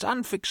 it's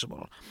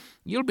unfixable,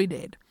 you'll be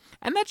dead.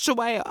 And that's the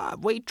way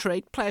we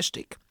treat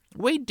plastic.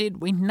 We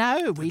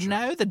know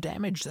the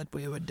damage that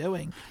we were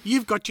doing.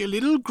 You've got your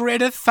little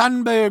Greta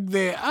Thunberg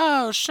there.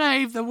 Oh,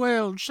 save the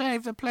world,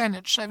 save the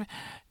planet, save...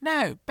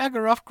 No,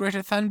 bugger off, Greta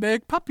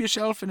Thunberg. Pop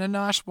yourself in a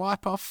nice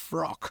wipe-off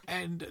frock,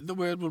 and the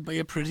world will be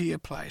a prettier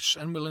place,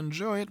 and we'll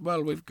enjoy it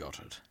while we've got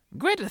it.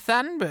 Greta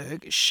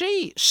Thunberg,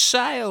 she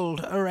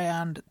sailed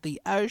around the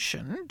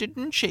ocean,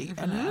 didn't she,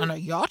 on a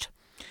yacht?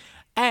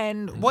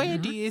 And where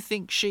do you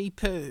think she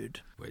pooed?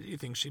 Where do you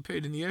think she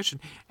pooed? In the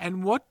ocean.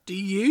 And what do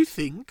you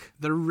think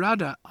the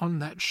rudder on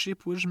that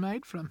ship was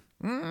made from?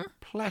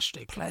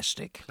 Plastic.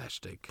 Plastic.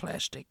 Plastic.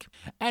 Plastic.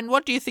 And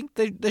what do you think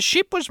the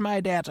ship was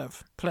made out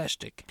of?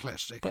 Plastic.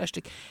 Plastic.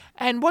 Plastic.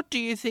 And what do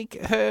you think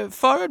her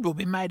forehead will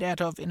be made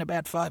out of in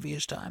about 5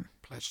 years' time?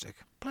 Plastic.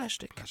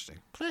 Plastic. Plastic.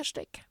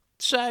 Plastic.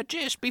 So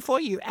just before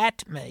you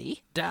at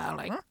me,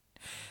 darling,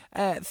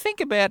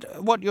 think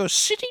about what you're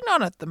sitting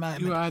on at the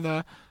moment. You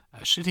either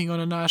sitting on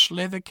a nice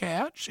leather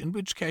couch, in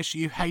which case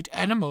you hate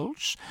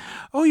animals,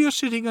 or you're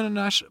sitting on a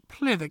nice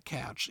pleather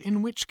couch,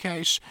 in which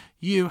case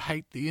you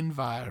hate the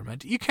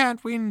environment. You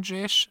can't win,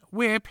 Jess.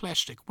 Wear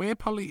plastic, wear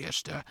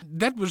polyester.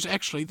 That was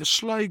actually the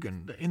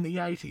slogan in the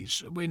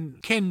 80s when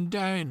Ken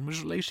Doane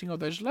was releasing all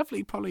those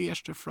lovely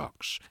polyester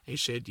frocks. He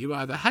said, you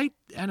either hate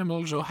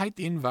animals or hate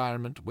the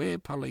environment, wear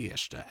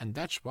polyester. And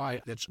that's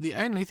why that's the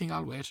only thing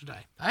I'll wear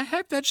today. I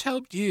hope that's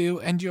helped you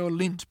and your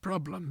lint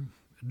problem,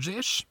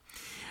 Jess.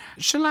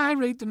 Shall I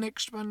read the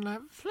next one,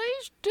 love?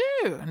 Please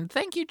do, and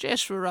thank you,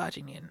 Jess, for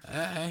writing in.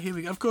 Here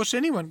we go. Of course,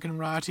 anyone can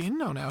write in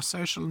on our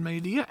social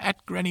media,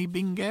 at Granny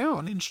Bingo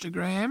on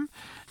Instagram,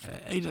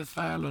 Edith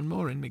Vale and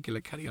Maureen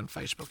McGillicuddy on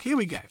Facebook. Here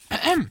we go.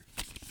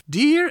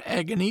 Dear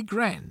Agony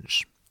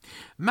Grans,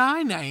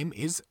 my name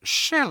is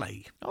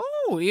Shelley.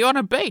 Oh, you're on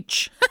a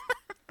beach.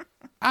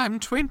 I'm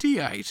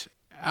 28.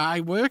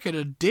 I work at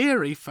a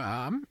dairy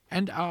farm,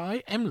 and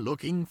I am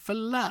looking for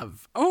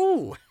love.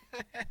 Oh,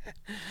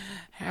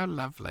 how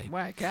lovely.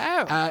 Whack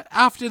out.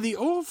 After the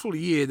awful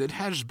year that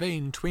has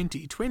been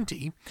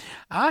 2020,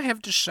 I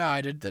have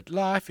decided that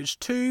life is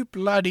too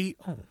bloody...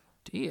 Oh,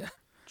 dear.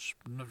 It's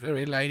not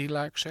very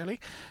ladylike, Sally.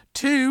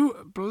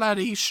 Too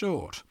bloody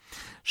short.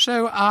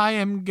 So I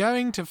am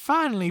going to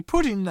finally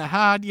put in the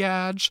hard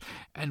yards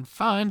and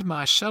find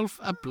myself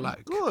a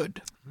bloke.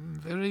 Good.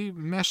 Very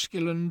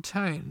masculine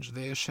tones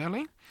there,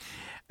 Sally.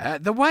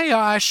 The way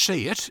I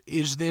see it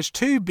is there's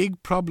two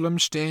big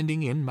problems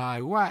standing in my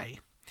way.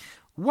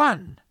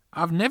 One,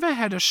 I've never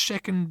had a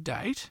second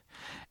date,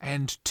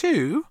 and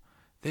two,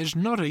 there's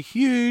not a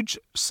huge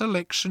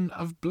selection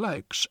of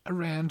blokes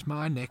around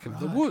my neck of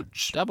the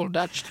woods. Double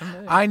Dutch to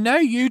me. I know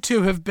you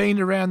two have been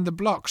around the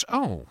blocks.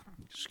 Oh,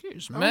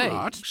 excuse me.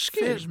 Right.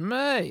 Excuse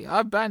me.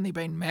 I've only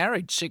been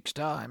married 6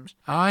 times.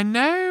 I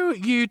know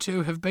you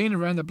two have been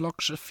around the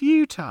blocks a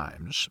few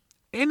times.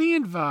 Any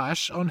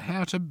advice on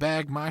how to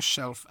bag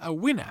myself a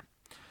winner?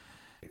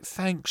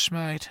 Thanks,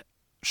 mate.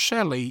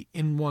 Shelley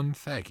in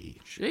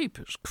Wonthaggi.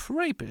 Jeepers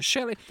creepers,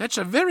 Shelley. That's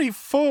a very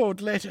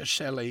forward letter,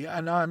 Shelley,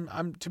 and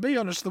I'm to be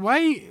honest, the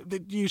way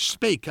that you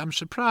speak, I'm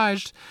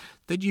surprised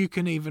that you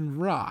can even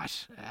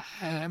write.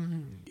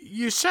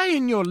 You say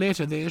in your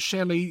letter there,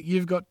 Shelley,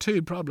 you've got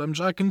 2 problems.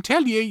 I can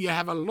tell you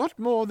have a lot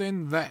more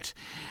than that.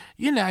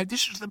 You know,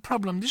 this is the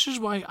problem. This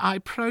is why I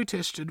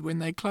protested when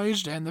they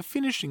closed down the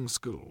finishing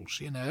schools,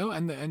 you know,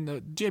 and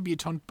the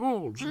debutante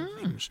balls and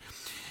things.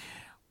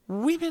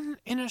 Women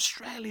in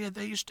Australia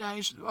these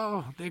days,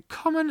 oh, they're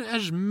common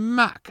as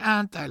muck,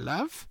 aren't they,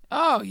 love?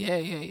 Oh, yeah.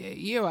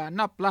 You are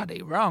not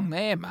bloody wrong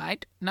there,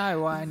 mate.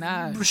 No, I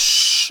know.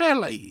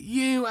 Shelley,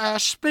 you are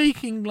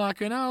speaking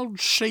like an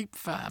old sheep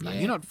farmer. Yeah.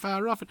 You're not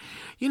far off it.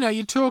 You know,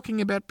 you're talking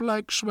about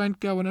blokes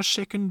won't go on a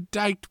second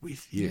date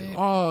with you. Yeah.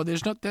 Oh,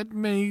 there's not that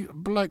many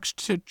blokes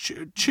to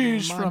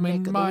choose from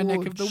in my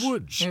neck of the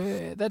woods.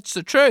 Yeah, that's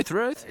the truth,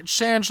 Ruth. It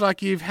sounds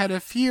like you've had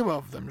a few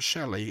of them,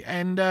 Shelley.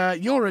 And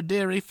you're a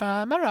dairy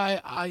farmer.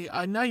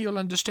 I know you'll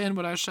understand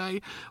what I say.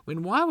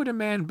 Why would a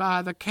man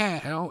buy the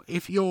cow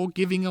if you're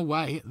giving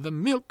away the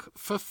milk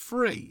for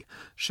free?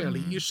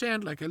 Shelley, you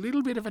sound like a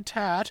little bit of a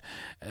tart,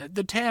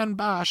 the town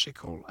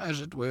bicycle, as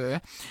it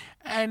were,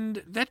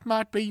 and that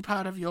might be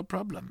part of your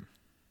problem.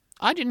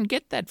 I didn't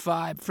get that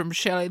vibe from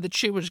Shelley that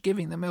she was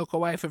giving the milk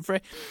away for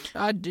free.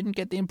 I didn't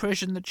get the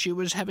impression that she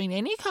was having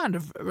any kind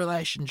of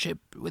relationship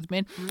with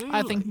men. Really?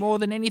 I think more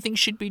than anything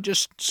she'd be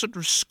just sort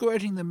of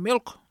squirting the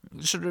milk,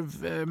 sort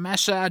of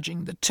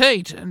massaging the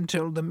teat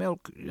until the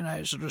milk, you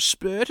know, sort of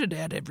spurted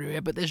out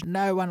everywhere, but there's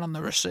no one on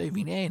the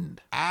receiving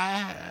end.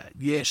 Ah,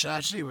 yes, I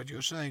see what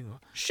you're saying.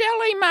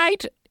 Shelley,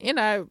 mate, you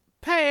know,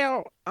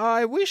 Pal,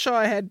 I wish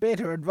I had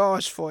better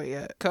advice for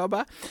you,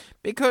 Cobber,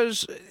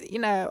 because,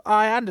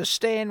 I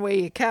understand where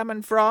you're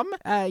coming from.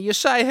 You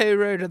say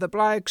hooroo to the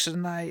blokes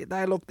and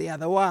they look the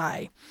other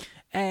way.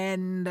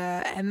 And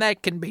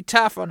that can be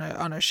tough on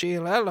a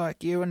Sheila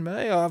like you and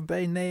me. I've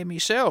been there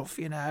myself,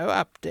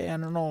 up,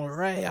 down and all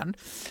around.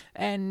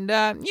 And,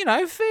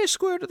 fair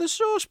square to the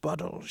sauce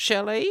bottle,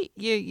 Shelley.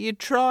 You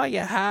try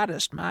your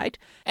hardest, mate.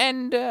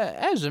 And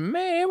as a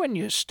mare, when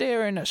you're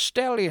staring a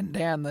stallion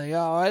down the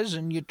eyes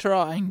and you're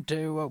trying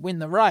to win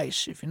the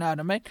race, if you know what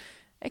I mean,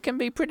 it can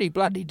be pretty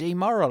bloody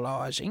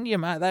demoralising. They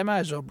may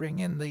as well bring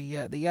in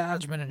the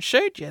yardsman and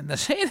shoot you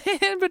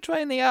in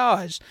between the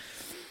eyes.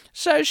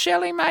 So,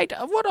 Shelley, mate,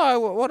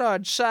 what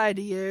I'd say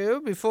to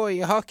you before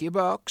you hock your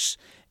box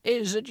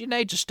is that you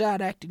need to start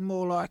acting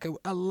more like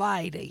a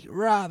lady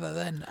rather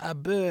than a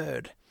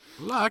bird.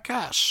 Like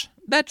us.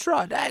 That's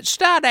right.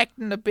 Start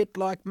acting a bit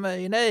like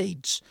me and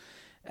Eads.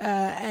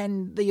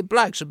 And the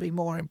blokes will be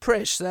more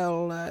impressed.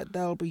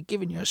 They'll be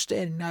giving you a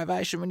standing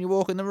ovation when you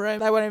walk in the room.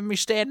 They won't even be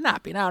standing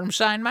up, you know what I'm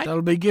saying, mate?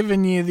 They'll be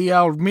giving you the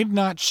old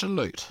midnight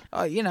salute.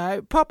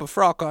 Oh, pop a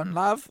frock on,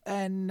 love,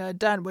 and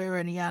don't wear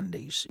any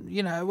undies.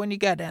 When you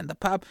go down the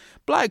pub,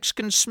 blokes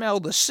can smell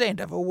the scent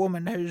of a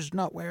woman who's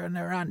not wearing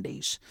her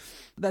undies.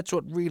 That's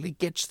what really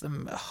gets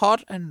them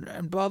hot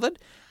and bothered.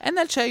 And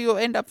that's how you'll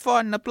end up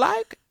finding a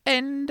bloke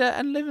and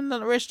living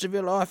the rest of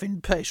your life in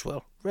peace.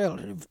 Well,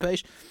 relative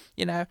peace,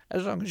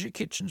 as long as your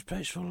kitchen's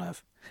peaceful,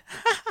 love.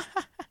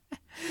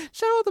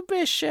 So all the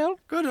best, Shell.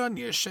 Good on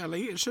you,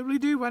 Shelley. Shall we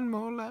do one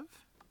more, love?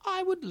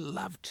 I would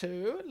love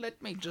to.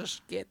 Let me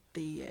just get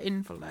the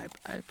envelope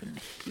open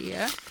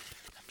here.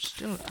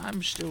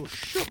 I'm still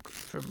shook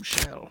from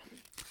Shell.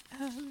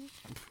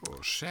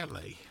 Poor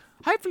Shelley.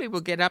 Hopefully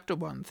we'll get up to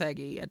one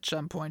thaggy at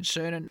some point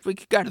soon, and we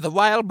could go to the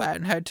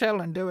Whalebone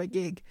Hotel and do a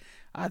gig.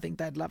 I think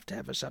they'd love to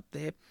have us up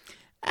there.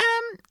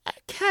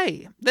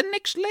 Okay, the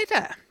next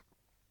letter.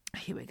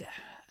 Here we go.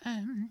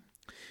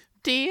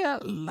 Dear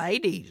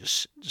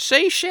ladies,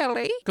 see,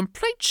 Shelley,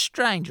 complete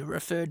stranger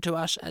referred to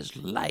us as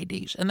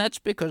ladies, and that's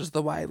because of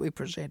the way we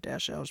present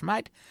ourselves,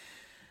 mate.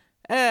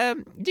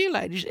 Dear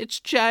ladies, it's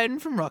Joan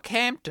from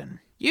Rockhampton.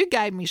 You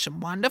gave me some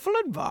wonderful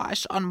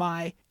advice on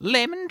my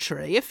lemon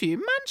tree a few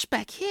months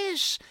back.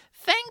 Yes,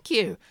 thank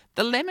you.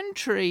 The lemon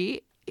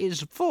tree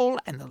is full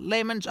and the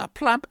lemons are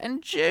plump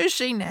and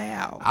juicy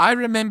now. I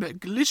remember,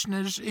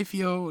 listeners, if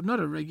you're not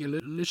a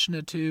regular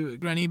listener to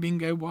Granny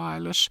Bingo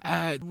Wireless,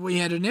 we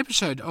had an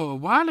episode a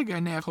while ago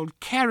now called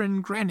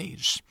Karen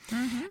Grannies.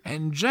 Mm-hmm.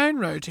 And Joan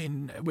wrote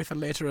in with a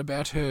letter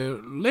about her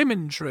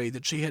lemon tree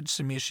that she had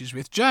some issues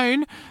with.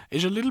 Joan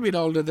is a little bit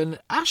older than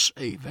us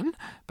even,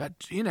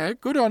 but,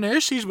 good on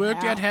her. She's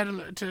worked out how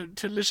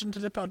to listen to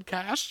the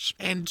podcasts.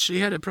 And she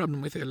had a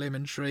problem with her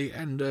lemon tree,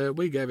 and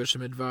we gave her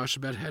some advice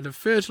about how to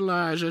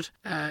fertilise it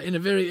in a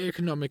very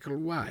economical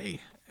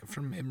way,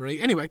 from memory.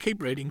 Anyway,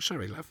 keep reading.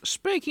 Sorry, love.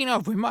 Speaking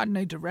of, we might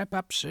need to wrap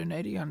up soon,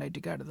 Eddie. I need to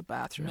go to the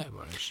bathroom. No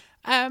worries.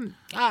 I'm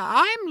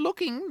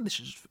looking, this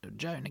is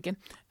Joan again,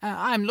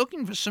 I'm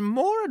looking for some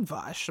more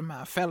advice from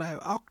our fellow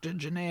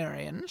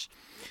octogenarians.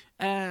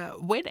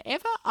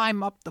 Whenever I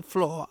mop the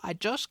floor, I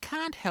just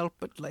can't help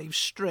but leave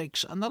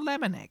streaks on the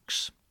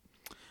Lemonex.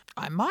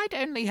 I might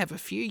only have a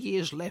few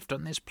years left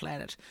on this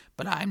planet,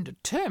 but I'm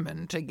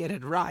determined to get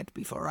it right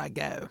before I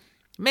go.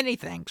 Many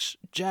thanks,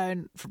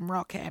 Joan from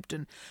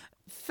Rockhampton.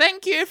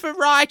 Thank you for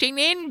writing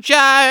in,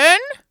 Joan.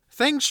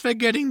 Thanks for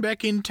getting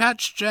back in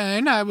touch,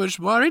 Joan. I was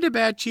worried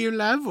about you,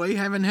 love. We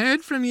haven't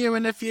heard from you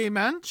in a few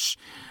months.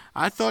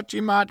 I thought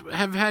you might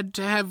have had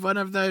to have one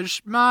of those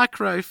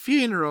micro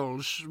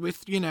funerals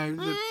with,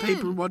 the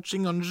people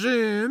watching on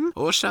Zoom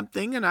or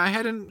something, and I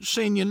hadn't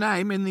seen your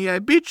name in the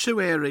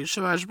obituary,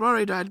 so I was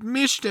worried I'd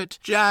missed it,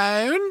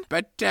 Joan.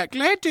 But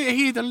glad to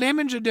hear the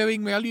lemons are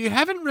doing well. You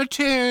haven't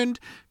returned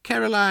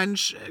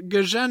Caroline's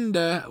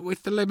gazunder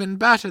with the lemon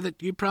butter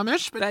that you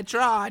promised. But that's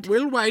right.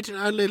 We'll wait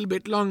a little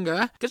bit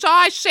longer. Because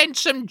I sent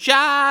some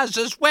jars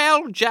as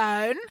well,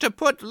 Joan, to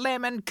put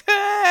lemon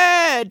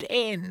curd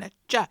in.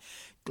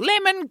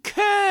 Lemon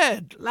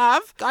curd,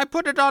 love. I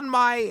put it on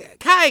my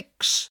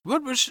cakes.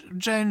 What was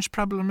Joan's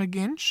problem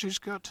again? She's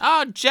got...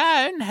 Oh,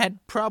 Joan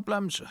had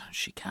problems.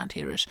 She can't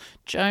hear us.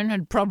 Joan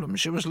had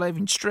problems. She was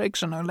leaving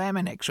streaks on her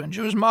Lemonex when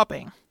she was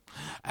mopping.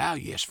 Oh,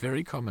 yes,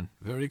 very common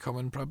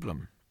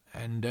problem.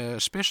 And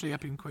especially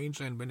up in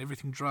Queensland when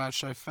everything dries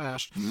so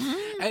fast.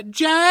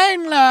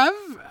 Joan, love,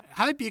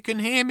 hope you can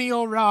hear me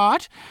all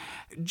right.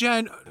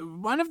 Joan,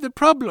 one of the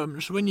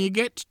problems when you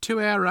get to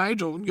our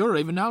age, or you're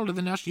even older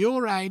than us,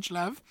 your age,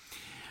 love,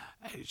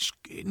 is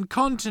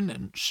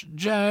incontinence.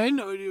 Joan,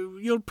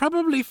 you'll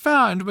probably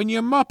find when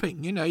you're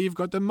mopping, you've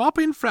got the mop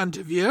in front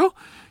of you,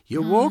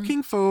 you're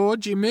walking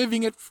forward, you're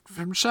moving it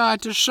from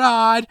side to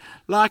side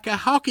like a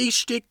hockey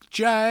stick,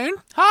 Joan.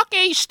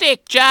 Hockey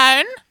stick,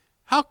 Joan?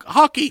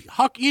 Hockey,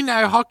 you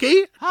know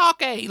hockey.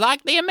 Hockey,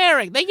 like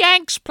the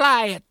Yanks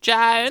play it,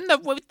 Joan,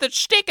 with the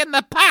stick and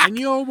the puck. And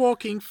you're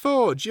walking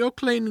forwards, you're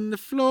cleaning the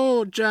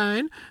floor,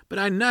 Joan, but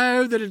I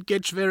know that it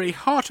gets very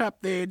hot up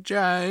there,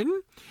 Joan.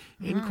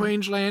 in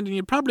Queensland, and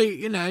you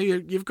probably,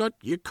 you've got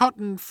your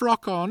cotton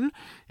frock on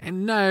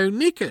and no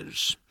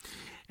knickers.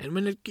 And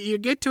when you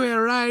get to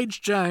our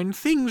age, Joan,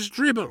 things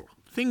dribble.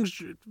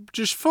 Things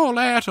just fall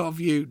out of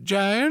you,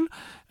 Joan.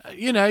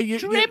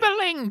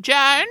 Dribbling,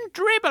 Joan,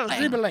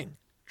 dribbling.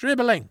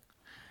 Dribbling.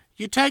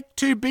 You take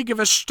too big of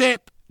a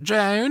step,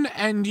 Joan,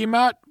 and you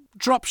might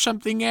drop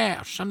something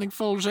out. Something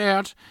falls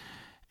out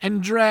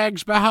and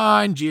drags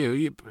behind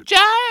you.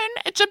 Joan,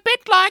 it's a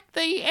bit like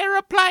the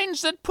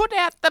aeroplanes that put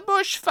out the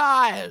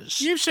bushfires.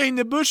 You've seen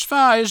the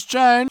bushfires,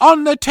 Joan,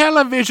 on the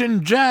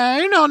television,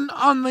 Joan,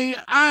 on the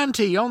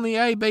auntie, on the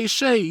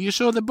ABC. You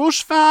saw the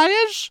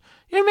bushfires?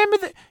 You remember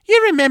the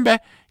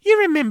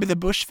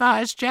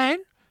bushfires, Joan?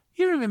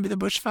 You remember the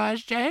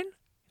bushfires, Joan?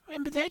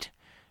 Remember that,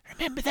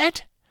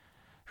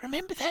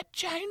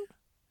 Joan?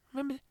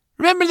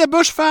 Remember the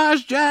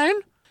bushfires,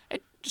 Joan?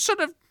 It sort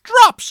of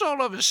drops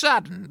all of a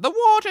sudden. The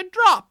water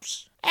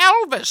drops.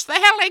 Elvis, the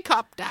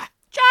helicopter.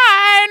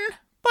 Joan!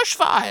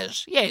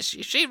 Bushfires. Yes,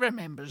 she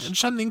remembers. And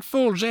something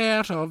falls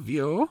out of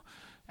you,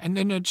 and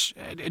then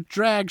it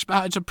drags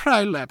behind. It's a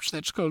prolapse,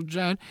 that's called,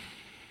 Joan.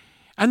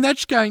 And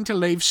that's going to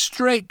leave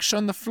streaks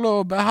on the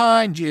floor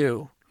behind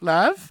you,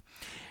 love.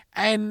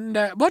 And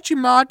what you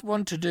might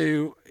want to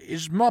do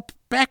is mop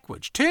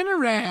backwards. Turn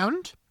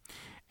around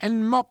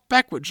and mop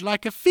backwards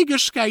like a figure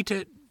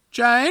skater,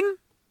 Joan.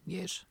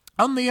 Yes.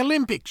 On the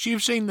Olympics,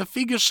 you've seen the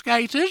figure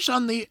skaters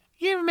on the...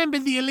 You remember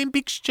the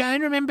Olympics,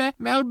 Joan? Remember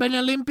Melbourne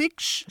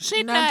Olympics?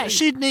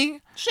 Sydney.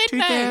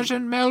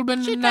 2000,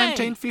 Melbourne, Sydney.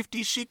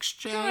 1956,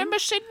 Joan. Do you remember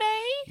Sydney?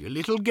 You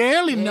little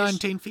girl in Yes.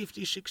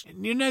 1956.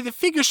 You know the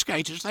figure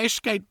skaters, they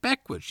skate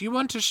backwards. You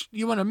want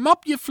to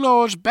mop your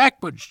floors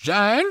backwards,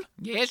 Joan?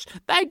 Yes,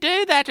 they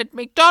do that at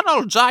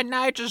McDonald's. I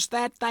noticed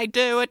that they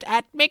do it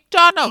at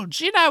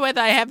McDonald's. You know where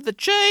they have the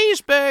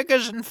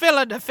cheeseburgers and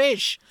fillet of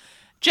fish.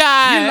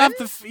 Joan.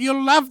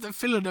 You'll love the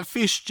fillet of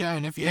fish,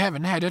 Joan, if you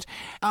haven't had it.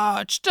 Oh,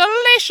 it's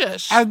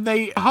delicious. And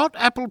the hot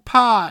apple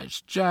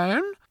pies,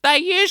 Joan. They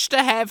used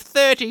to have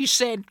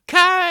 30-cent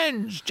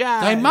cones,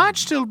 Joan. They might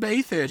still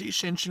be 30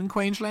 cents in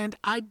Queensland.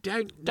 I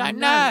don't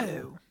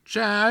know.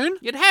 Joan?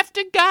 You'd have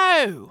to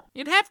go.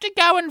 You'd have to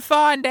go and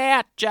find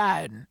out,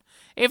 Joan,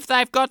 if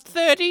they've got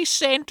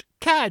 30-cent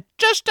cones.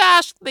 Just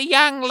ask the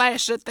young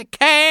lass at the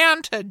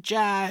counter,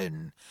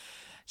 Joan.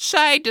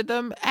 Say to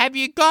them, have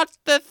you got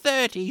the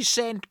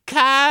 30-cent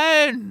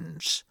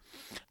cones?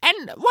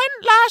 And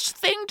one last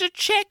thing to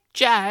check,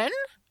 Joan.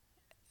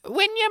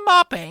 When you're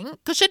mopping,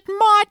 because it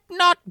might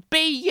not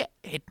be...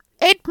 It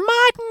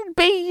mightn't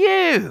be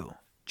you,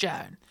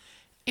 Joan.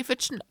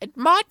 It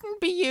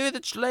mightn't be you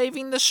that's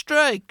leaving the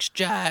streaks,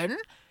 Joan.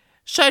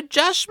 So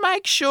just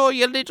make sure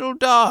your little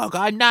dog,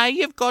 I know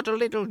you've got a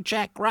little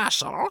Jack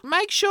Russell,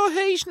 make sure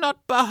he's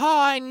not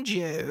behind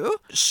you,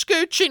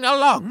 scooching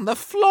along the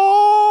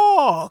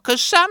floor,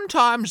 because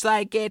sometimes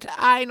they get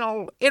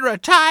anal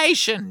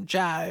irritation,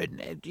 Joan.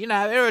 You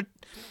know,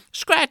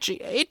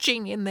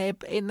 itching in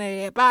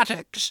their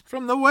buttocks.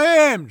 From the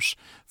worms.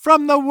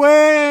 From the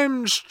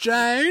worms,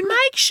 Joan.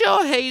 Make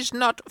sure he's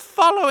not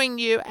following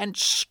you and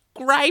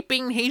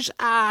scraping his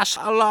ass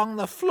along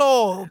the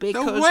floor,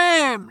 because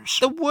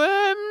the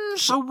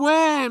worms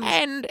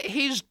and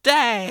his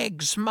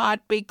dags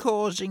might be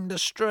causing the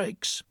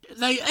streaks.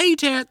 They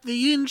eat out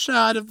the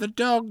inside of the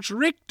dog's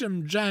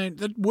rectum, Joan.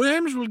 The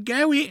worms will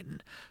go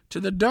in to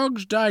the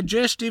dog's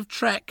digestive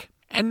tract,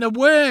 and the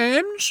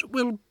worms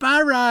will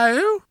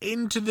burrow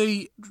into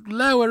the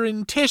lower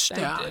intestine.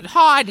 They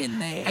hide in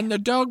there. And the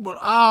dog will,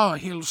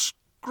 he'll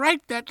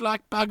scrape that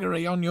like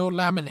buggery on your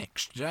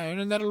Laminex, Joan,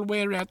 and that'll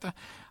wear out the...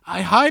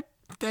 I hope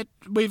that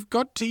we've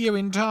got to you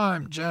in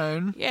time,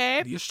 Joan.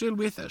 Yeah. You're still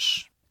with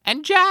us.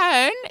 And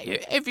Joan,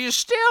 if you're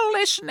still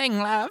listening,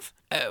 love,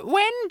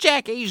 when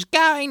Jackie's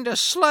going to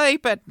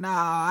sleep at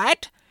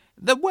night,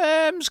 the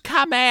worms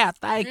come out.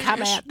 They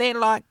come out. They're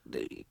like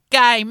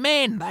gay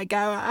men. They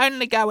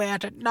only go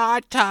out at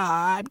night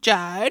time,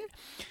 Joan.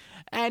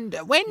 And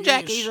when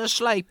Jackie's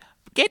asleep,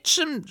 get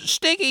some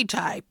sticky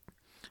tape.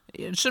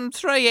 Some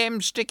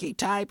 3M sticky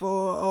tape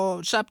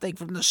or something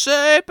from the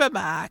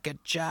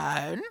supermarket,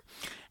 Joan,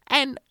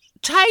 and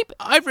tape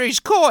over his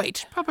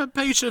coit. Pop a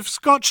piece of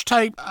Scotch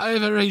tape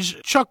over his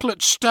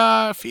chocolate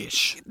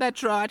starfish.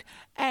 That's right,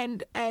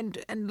 and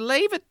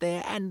leave it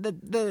there, and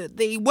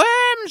the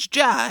worms,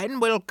 Joan,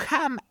 will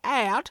come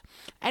out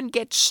and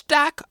get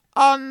stuck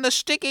on the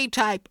sticky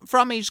tape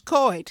from his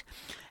coit.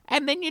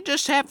 And then you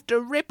just have to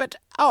rip it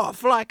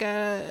off like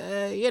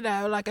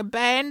a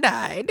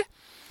Band-Aid.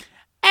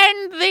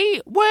 And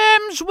the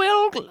worms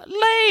will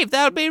leave.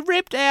 They'll be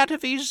ripped out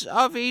of his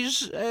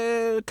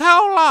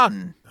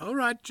colon. All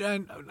right,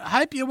 Joan. I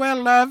hope you're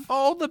well, love.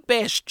 All the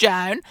best,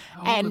 Joan.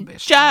 All the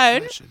best.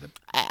 Joan,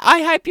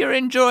 I hope you're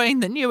enjoying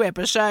the new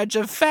episodes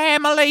of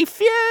Family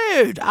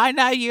Feud. I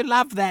know you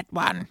love that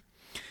one.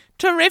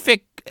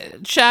 Terrific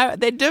show.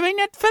 They're doing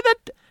it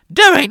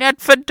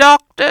for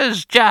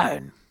doctors,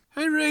 Joan.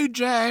 Hooroo,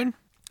 Joan.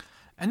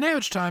 And now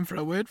it's time for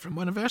a word from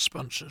one of our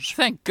sponsors.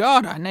 Thank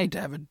God, I need to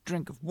have a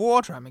drink of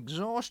water. I'm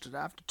exhausted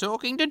after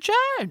talking to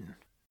Joan.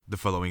 The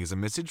following is a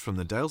message from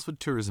the Daylesford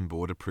Tourism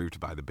Board approved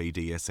by the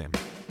BDSM.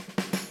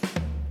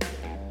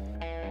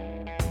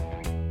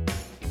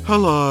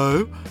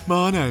 Hello,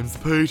 my name's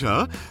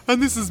Peter,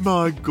 and this is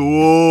my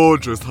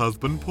gorgeous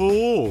husband,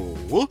 Paul.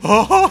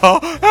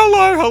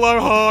 Hello,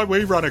 hi.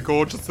 We run a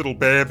gorgeous little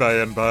bear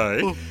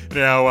B&B in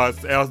our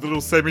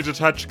little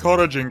semi-detached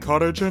cottage in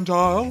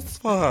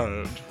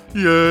Daylesford.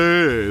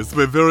 Yes,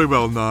 we're very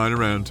well known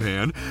around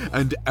town,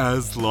 and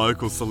as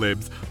local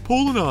celebs,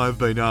 Paul and I have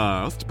been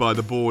asked by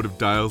the board of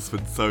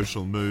Daylesford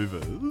Social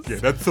Movers. Yeah,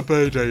 that's the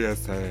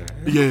BDSM.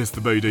 Yes,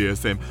 the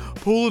BDSM.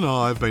 Paul and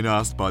I have been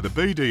asked by the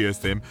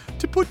BDSM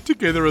to put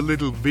together a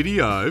little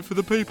video for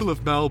the people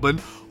of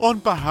Melbourne on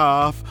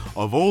behalf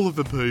of all of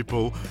the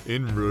people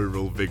in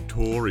rural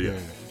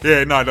Victoria.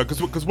 Yeah, no,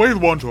 because we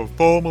want to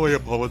formally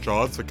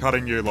apologise for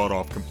cutting you lot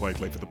off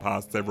completely for the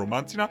past several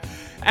months,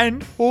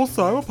 and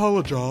also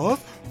apologise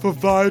for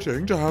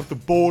voting to have the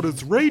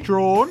borders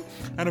redrawn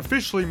and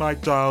officially make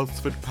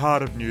Daylesford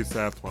part of New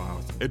South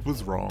Wales. It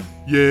was wrong.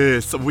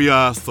 Yes, we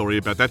are sorry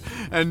about that,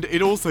 and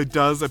it also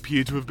does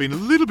appear to have been a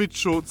little bit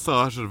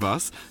short-sighted of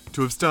us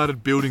to have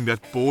started building that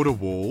border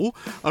wall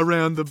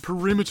around the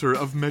perimeter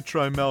of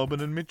Metro Melbourne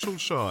and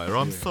Mitchellshire.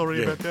 I'm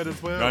sorry about that as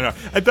well. No,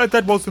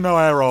 that wasn't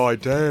our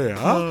idea.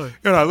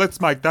 No.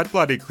 Let's make that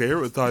bloody clear.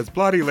 It was those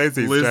bloody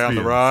lesbians down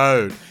the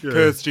road,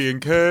 Kirsty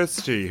and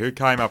Kirsty, who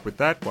came up with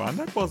that one.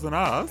 That wasn't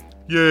us.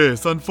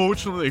 Yes,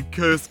 unfortunately,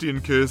 Kirsty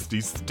and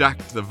Kirsty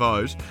stacked the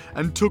vote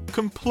and took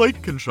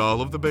complete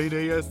control of the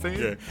BDSM.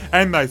 Yeah,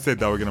 and they said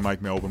they were going to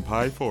make Melbourne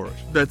pay for it.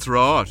 That's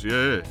right,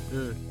 yeah.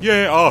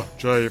 Oh,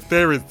 gee, if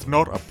there is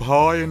not a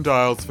pie in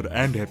Daylesford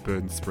and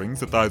Hepburn Springs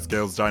that those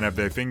girls don't have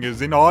their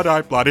fingers in, I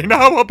don't bloody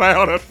know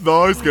about it.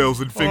 Those girls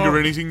would finger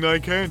anything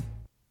they can.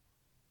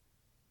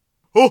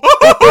 Oh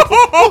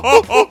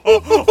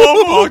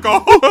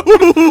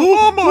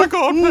my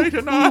God,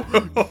 Peter, no.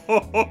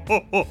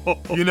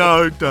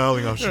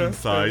 Darling, I shouldn't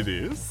say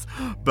this,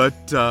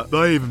 but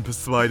they even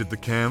persuaded the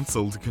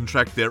council to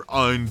contract their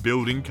own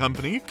building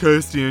company,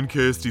 Kirsty and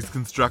Kirsty's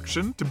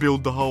Construction, to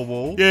build the whole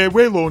wall. Yeah,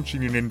 we're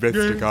launching an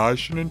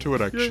investigation into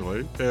it,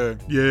 actually. Yeah.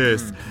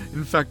 Yes.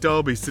 In fact,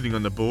 I'll be sitting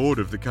on the board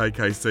of the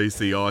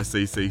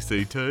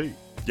KKCC-ICCCT.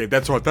 Yeah,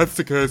 that's right. That's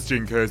the Kirsty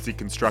and Kirsty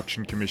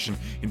Construction Commission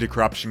into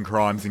corruption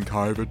crimes in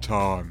COVID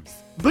times.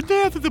 But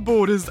now that the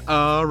borders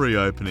are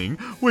reopening,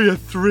 we are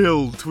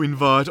thrilled to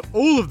invite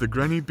all of the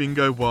Granny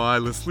Bingo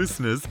Wireless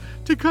listeners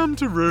to come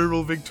to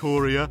rural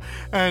Victoria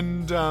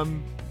and,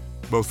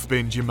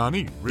 spend your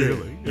money,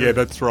 really. Yeah,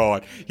 that's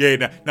right.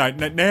 Yeah, now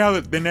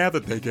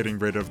that they're getting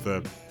rid of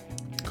the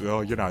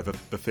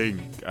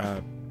thing.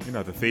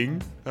 The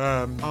thing.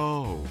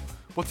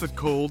 What's it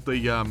called? The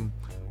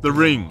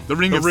ring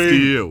of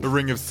steel. The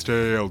ring of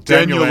steel.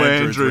 Daniel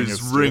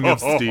Andrews' ring of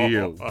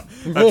steel.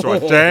 That's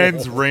right.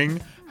 Dan's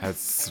ring has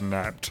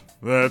snapped.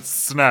 That's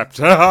snapped.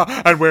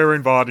 And we're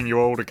inviting you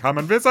all to come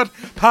and visit,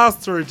 pass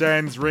through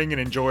Dan's ring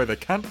and enjoy the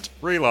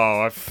country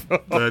life.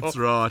 That's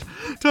right.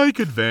 Take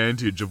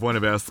advantage of one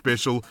of our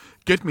special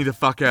get me the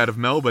fuck out of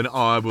Melbourne,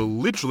 I will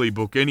literally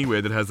book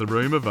anywhere that has a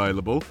room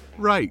available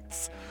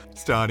rates,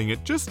 starting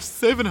at just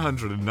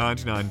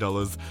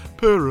 $799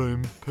 per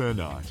room per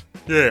night.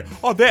 Yeah.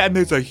 And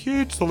there's a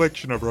huge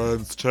selection of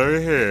rooms too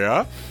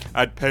here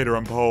at Peter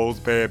and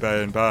Paul's Bear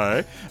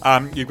B&B.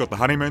 You've got the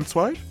honeymoon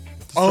suite.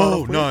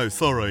 Oh, no,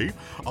 sorry.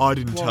 I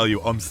didn't tell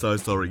you. I'm so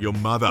sorry. Your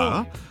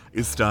mother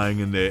is staying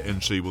in there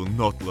and she will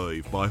not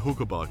leave by hook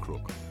or by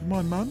crook.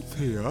 My mum's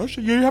here.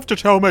 You have to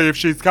tell me if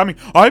she's coming.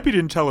 I hope you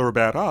didn't tell her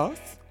about us.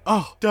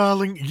 Oh,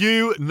 darling,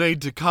 you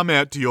need to come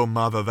out to your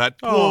mother,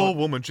 that poor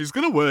woman. She's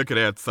going to work it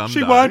out someday.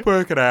 She won't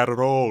work it out at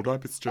all.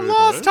 Don't be stupid.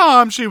 Last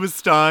time she was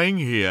staying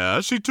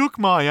here, she took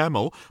my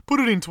amyl,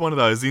 put it into one of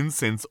those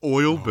incense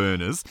oil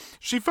burners.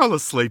 She fell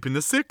asleep in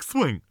the sex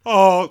swing.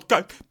 Oh,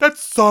 that's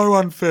so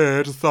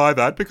unfair to say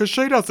that, because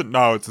she doesn't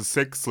know it's a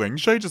sex sling.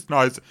 She just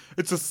knows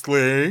it's a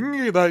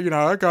sling, go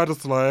to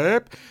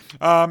sleep.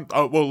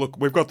 Look,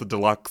 we've got the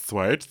deluxe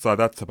suite, so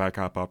that's a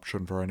backup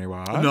option for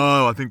anyone.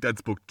 No, I think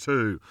that's booked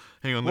too.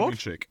 Hang on, let me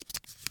check.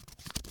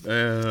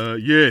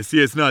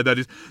 Yes, no,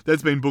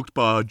 that's been booked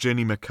by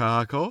Jenny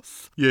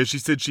McCarkos. Yeah, she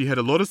said she had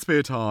a lot of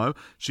spare time,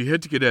 she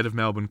had to get out of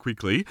Melbourne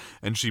quickly,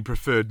 and she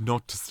preferred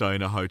not to stay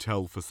in a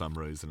hotel for some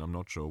reason. I'm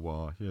not sure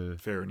why. Yeah,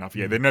 fair enough.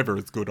 Yeah, they're never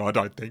as good, I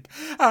don't think.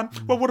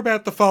 Well, what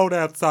about the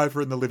fold-out sofa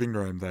in the living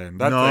room then?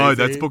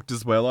 That's booked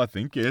as well, I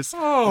think, yes.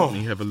 Let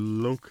me have a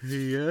look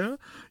here.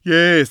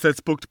 Yes,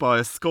 that's booked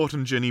by Scott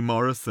and Jenny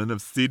Morrison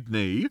of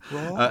Sydney.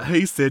 Right.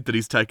 He said that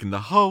he's taken the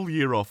whole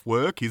year off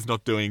work. He's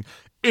not doing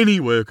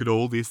any work at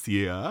all this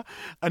year,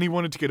 and he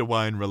wanted to get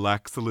away and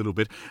relax a little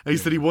bit. And he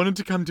said he wanted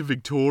to come to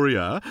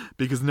Victoria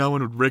because no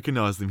one would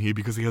recognise him here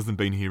because he hasn't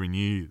been here in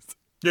years.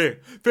 Yeah,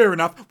 fair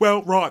enough.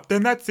 Well, right,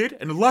 then that's it.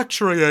 And a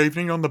luxury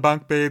evening on the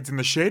bunk beds in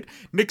the shed,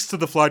 next to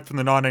the float from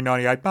the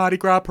 1998 Mardi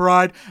Gras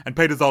parade, and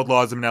Peter's old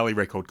Liza Minnelli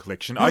record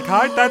collection.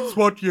 Okay, that's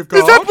what you've got.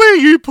 Is that where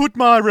you put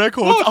my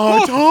records?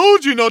 I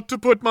told you not to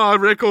put my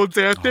records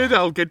out there.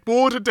 They'll get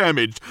water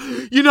damaged.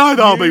 You know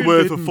they'll be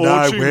worth a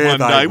fortune one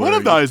day. One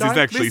of those is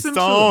actually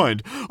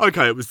signed.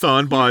 Okay, it was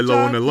signed by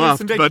Lorna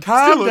Luft, but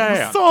still it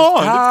was signed. It's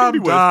going to be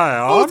worth.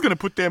 I was going to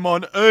put them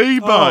on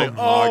eBay.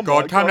 Oh my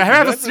God, come now,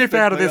 have a sniff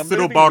out of this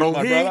little bottle.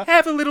 Here,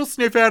 have a little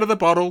sniff out of the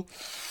bottle.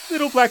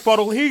 Little black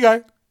bottle. Here you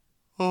go.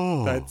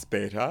 Oh, that's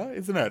better,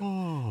 isn't it?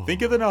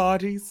 Think of the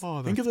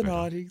 90s. Think of the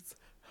 90s.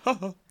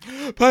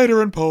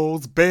 Peter and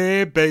Paul's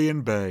Bear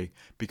B&B.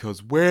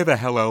 Because where the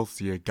hell else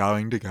are you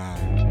going to go?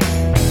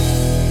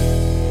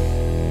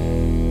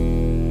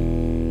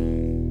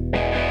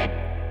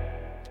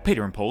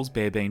 Peter and Paul's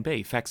Bear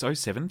B&B. Fax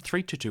 07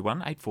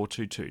 3221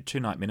 8422.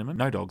 2-night minimum.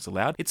 No dogs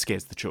allowed. It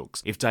scares the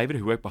chooks. If David,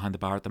 who worked behind the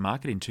bar at the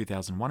market in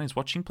 2001, is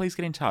watching, please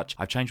get in touch.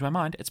 I've changed my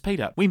mind. It's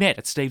Peter. We met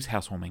at Steve's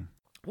housewarming.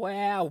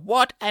 Wow,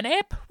 what an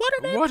ep!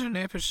 What an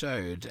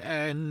episode.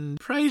 And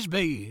praise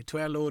be to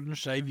our Lord and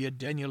Saviour,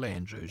 Daniel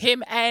Andrews.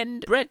 Him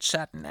and Brett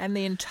Sutton and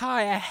the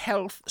entire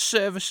health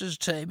services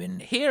team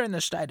here in the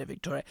state of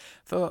Victoria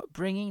for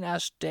bringing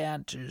us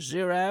down to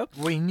zero.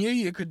 We knew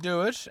you could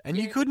do it, and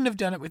you couldn't have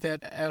done it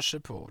without our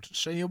support.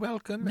 So you're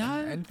welcome,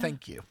 and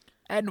thank you.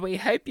 And we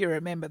hope you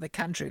remember the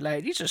Country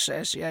Ladies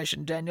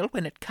Association, Daniel,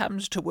 when it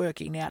comes to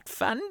working out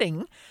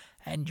funding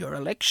and your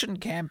election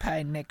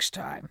campaign next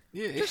time.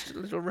 Yeah. Just a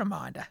little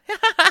reminder.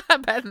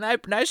 But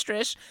no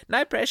stress,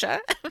 no pressure.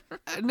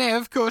 Now,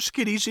 of course,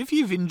 kiddies, if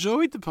you've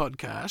enjoyed the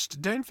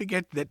podcast, don't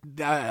forget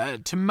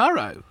that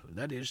tomorrow,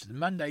 that is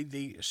Monday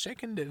the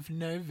 2nd of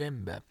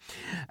November,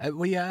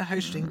 we are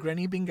hosting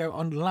Granny Bingo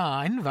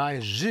online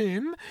via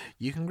Zoom.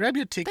 You can grab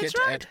your ticket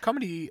at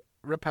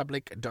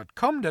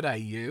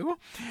comedyrepublic.com.au,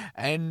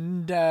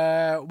 and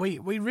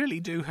we really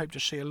do hope to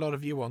see a lot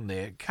of you on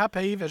there. Cup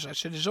Eve, as I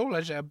said, is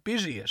always our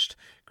busiest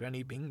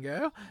Granny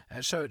Bingo,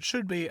 so it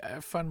should be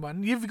a fun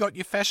one. You've got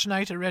your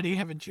fascinator ready,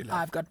 haven't you, love?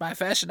 I've got my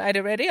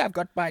fascinator ready. I've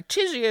got my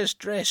tizziest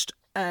dressed,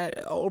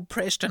 all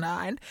pressed and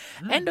ironed.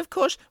 And, of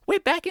course,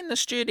 we're back in the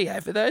studio.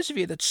 For those of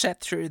you that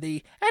sat through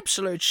the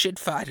absolute shit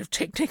fight of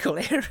technical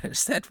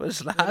errors that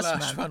was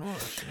last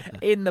month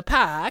in the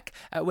park,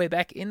 we're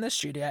back in the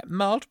studio.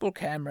 Multiple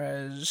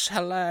cameras,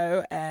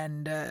 hello,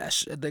 and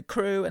the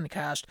crew and the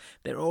cast,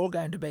 they're all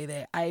going to be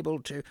there,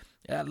 able to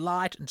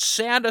light and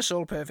sound us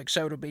all perfect.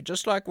 So it'll be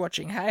just like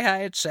watching Hey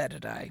Hey It's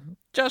Saturday.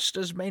 Just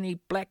as many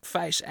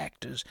blackface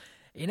actors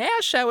in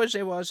our show as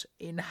there was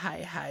in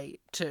Hey Hey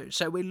too.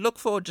 So we look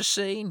forward to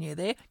seeing you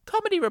there.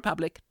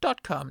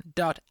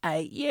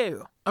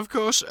 comedyrepublic.com.au. Of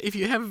course, if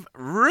you have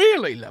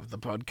really loved the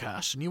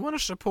podcast and you want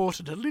to support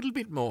it a little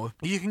bit more,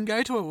 you can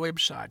go to a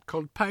website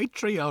called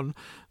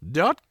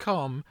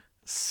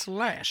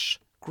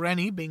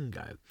patreon.com/Granny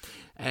Bingo.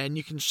 And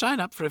you can sign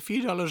up for a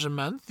few dollars a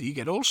month. You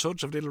get all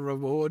sorts of little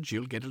rewards.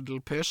 You'll get a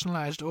little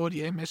personalised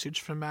audio message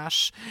from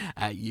us.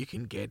 You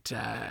can get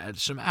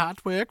some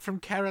artwork from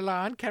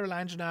Caroline.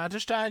 Caroline's an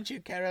artist, aren't you,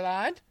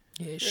 Caroline?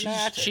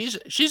 Yeah,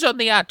 she's on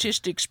the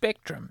artistic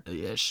spectrum.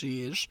 Yes,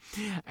 she is.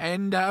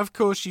 And, of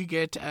course, you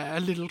get a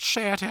little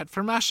shout-out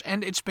from us.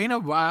 And it's been a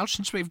while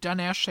since we've done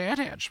our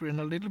shout-outs. We're in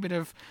a little bit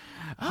of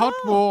hot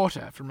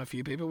water from a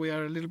few people. We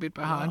are a little bit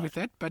behind with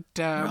that, but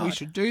we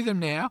should do them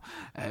now.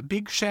 A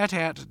big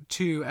shout-out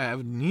to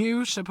our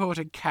new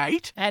supporter,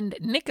 Kate. And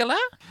Nicola.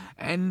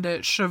 And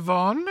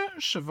Siobhan.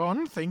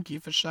 Siobhan, thank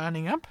you for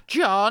signing up.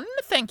 John,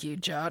 thank you,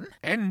 John.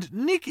 And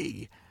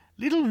Nikki.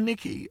 Little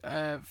Nikki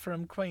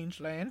from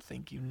Queensland.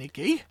 Thank you,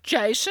 Nikki.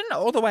 Jason,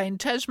 all the way in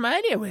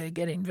Tasmania. We're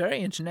getting very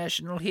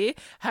international here.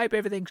 Hope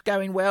everything's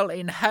going well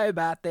in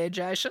Hobart there,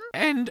 Jason.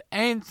 And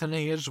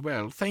Anthony as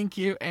well. Thank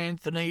you,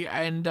 Anthony.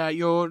 And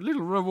your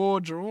little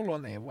rewards are all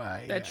on their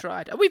way. That's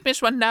right. We've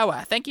missed one,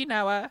 Noah. Thank you,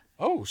 Noah.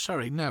 Oh,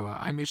 sorry, Noah,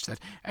 I missed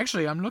that.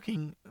 Actually, I'm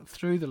looking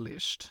through the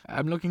list.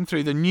 I'm looking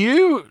through the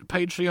new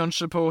Patreon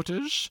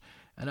supporters,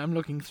 and I'm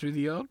looking through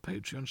the old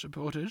Patreon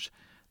supporters.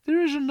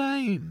 There is a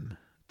name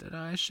that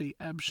I see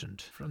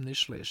absent from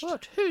this list.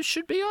 What? Who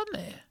should be on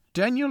there?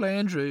 Daniel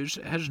Andrews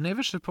has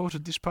never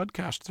supported this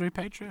podcast through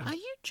Patreon. Are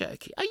you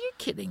joking? Are you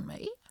kidding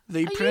me?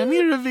 The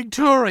Premier of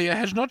Victoria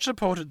has not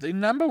supported the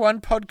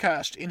 #1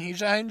 podcast in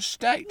his own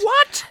state.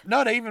 What?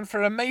 Not even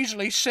for a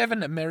measly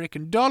 $7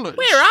 American.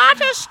 We're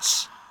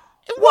artists.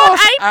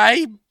 What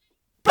a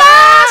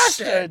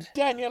bastard!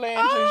 Daniel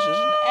Andrews is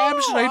an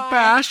absolute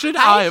bastard.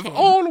 I have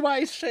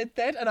always said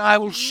that, and I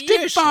will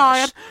stick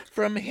by it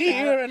from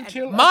here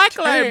until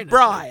Michael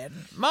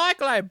O'Brien.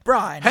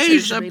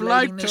 He's a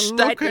bloke to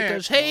look at.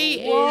 Because he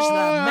is the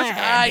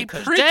man.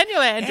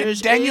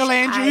 Because Daniel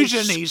Andrews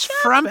and his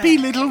frumpy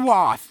little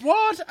wife.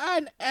 What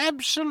an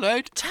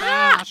absolute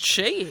tart!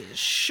 She is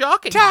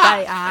shocking.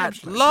 They are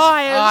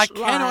liars. I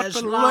cannot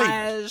believe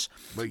liars.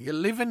 Well, you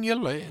live and you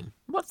learn.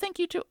 Well, thank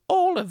you to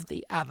all of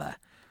the other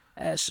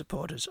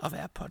supporters of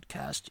our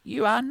podcast.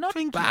 You are not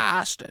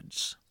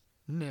bastards.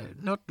 No,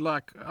 not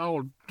like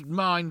old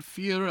Mein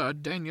Führer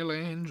Daniel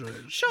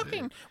Andrews.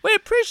 Shocking. We're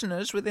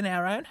prisoners within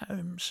our own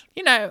homes.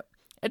 You know,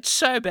 it's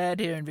so bad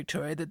here in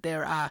Victoria that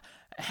there are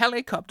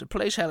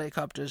police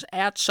helicopters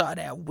outside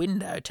our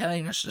window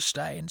telling us to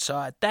stay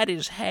inside. That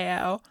is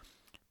how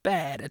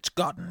bad it's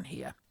gotten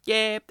here.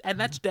 Yeah, and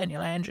that's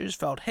Daniel Andrews'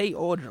 fault. He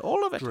ordered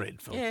all of it.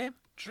 Dreadful. Yeah.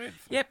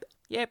 Dreadful.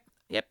 Yep.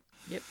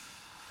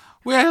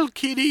 Well,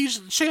 kiddies,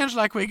 it sounds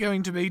like we're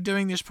going to be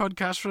doing this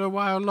podcast for a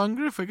while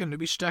longer if we're going to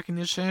be stuck in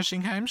this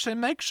nursing home, so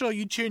make sure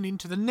you tune in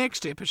to the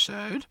next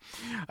episode.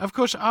 Of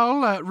course,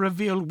 I'll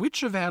reveal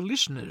which of our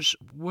listeners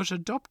was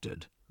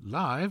adopted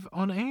live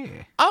on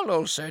air. I'll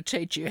also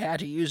teach you how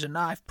to use a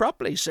knife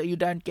properly so you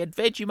don't get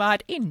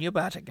Vegemite in your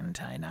butter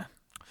container.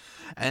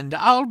 And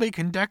I'll be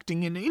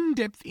conducting an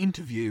in-depth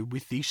interview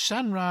with the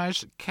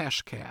Sunrise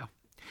Cash Cow.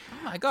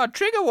 Oh my God,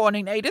 trigger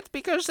warning, Edith,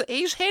 because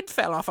his head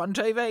fell off on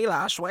TV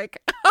last week.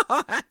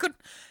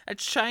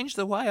 It's changed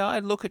the way I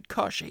look at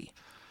Koshy.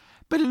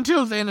 But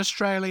until then,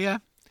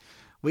 Australia,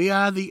 we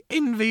are the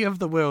envy of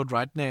the world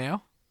right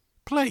now.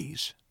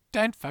 Please,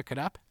 don't fuck it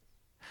up.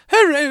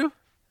 Hooroo!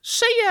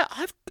 See ya.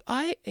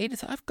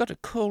 Edith, I've got to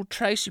call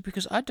Tracy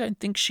because I don't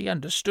think she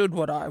understood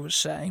what I was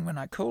saying when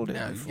I called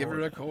her before. Give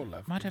her a call,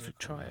 love. Might have to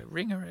try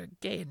ring her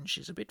again.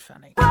 She's a bit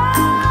funny.